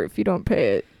court if you don't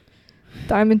pay it.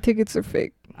 Diamond tickets are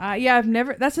fake. Yeah, I've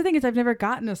never. That's the thing is I've never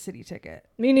gotten a city ticket.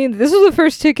 Me neither. This was the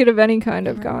first ticket of any kind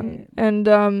I've gotten, and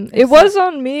it was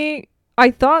on me.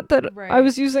 I thought that I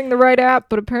was using the right app,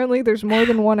 but apparently there's more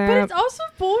than one app. But it's also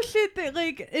bullshit that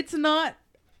like it's not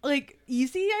like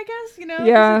easy, I guess, you know?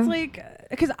 Yeah. It's like,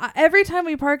 because every time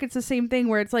we park, it's the same thing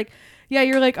where it's like, yeah,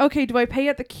 you're like, okay, do I pay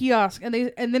at the kiosk? And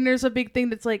then there's a big thing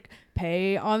that's like,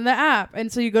 pay on the app.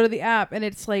 And so you go to the app and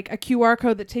it's like a QR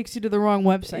code that takes you to the wrong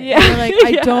website. Yeah. And you're like,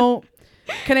 I don't,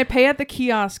 can I pay at the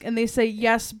kiosk? And they say,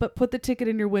 yes, but put the ticket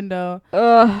in your window.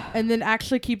 And then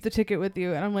actually keep the ticket with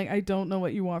you. And I'm like, I don't know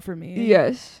what you want from me.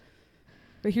 Yes.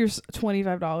 But here's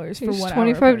 $25 for 1 hour.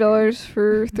 $25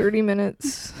 for 30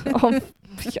 minutes.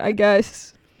 I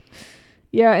guess.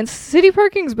 Yeah, and city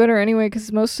parking's better anyway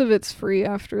because most of it's free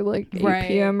after like 8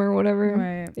 p.m. or whatever.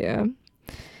 Right. Yeah.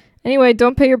 Anyway,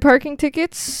 don't pay your parking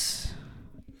tickets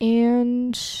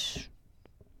and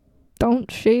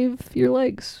don't shave your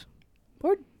legs.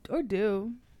 Or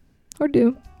do. Or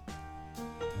do.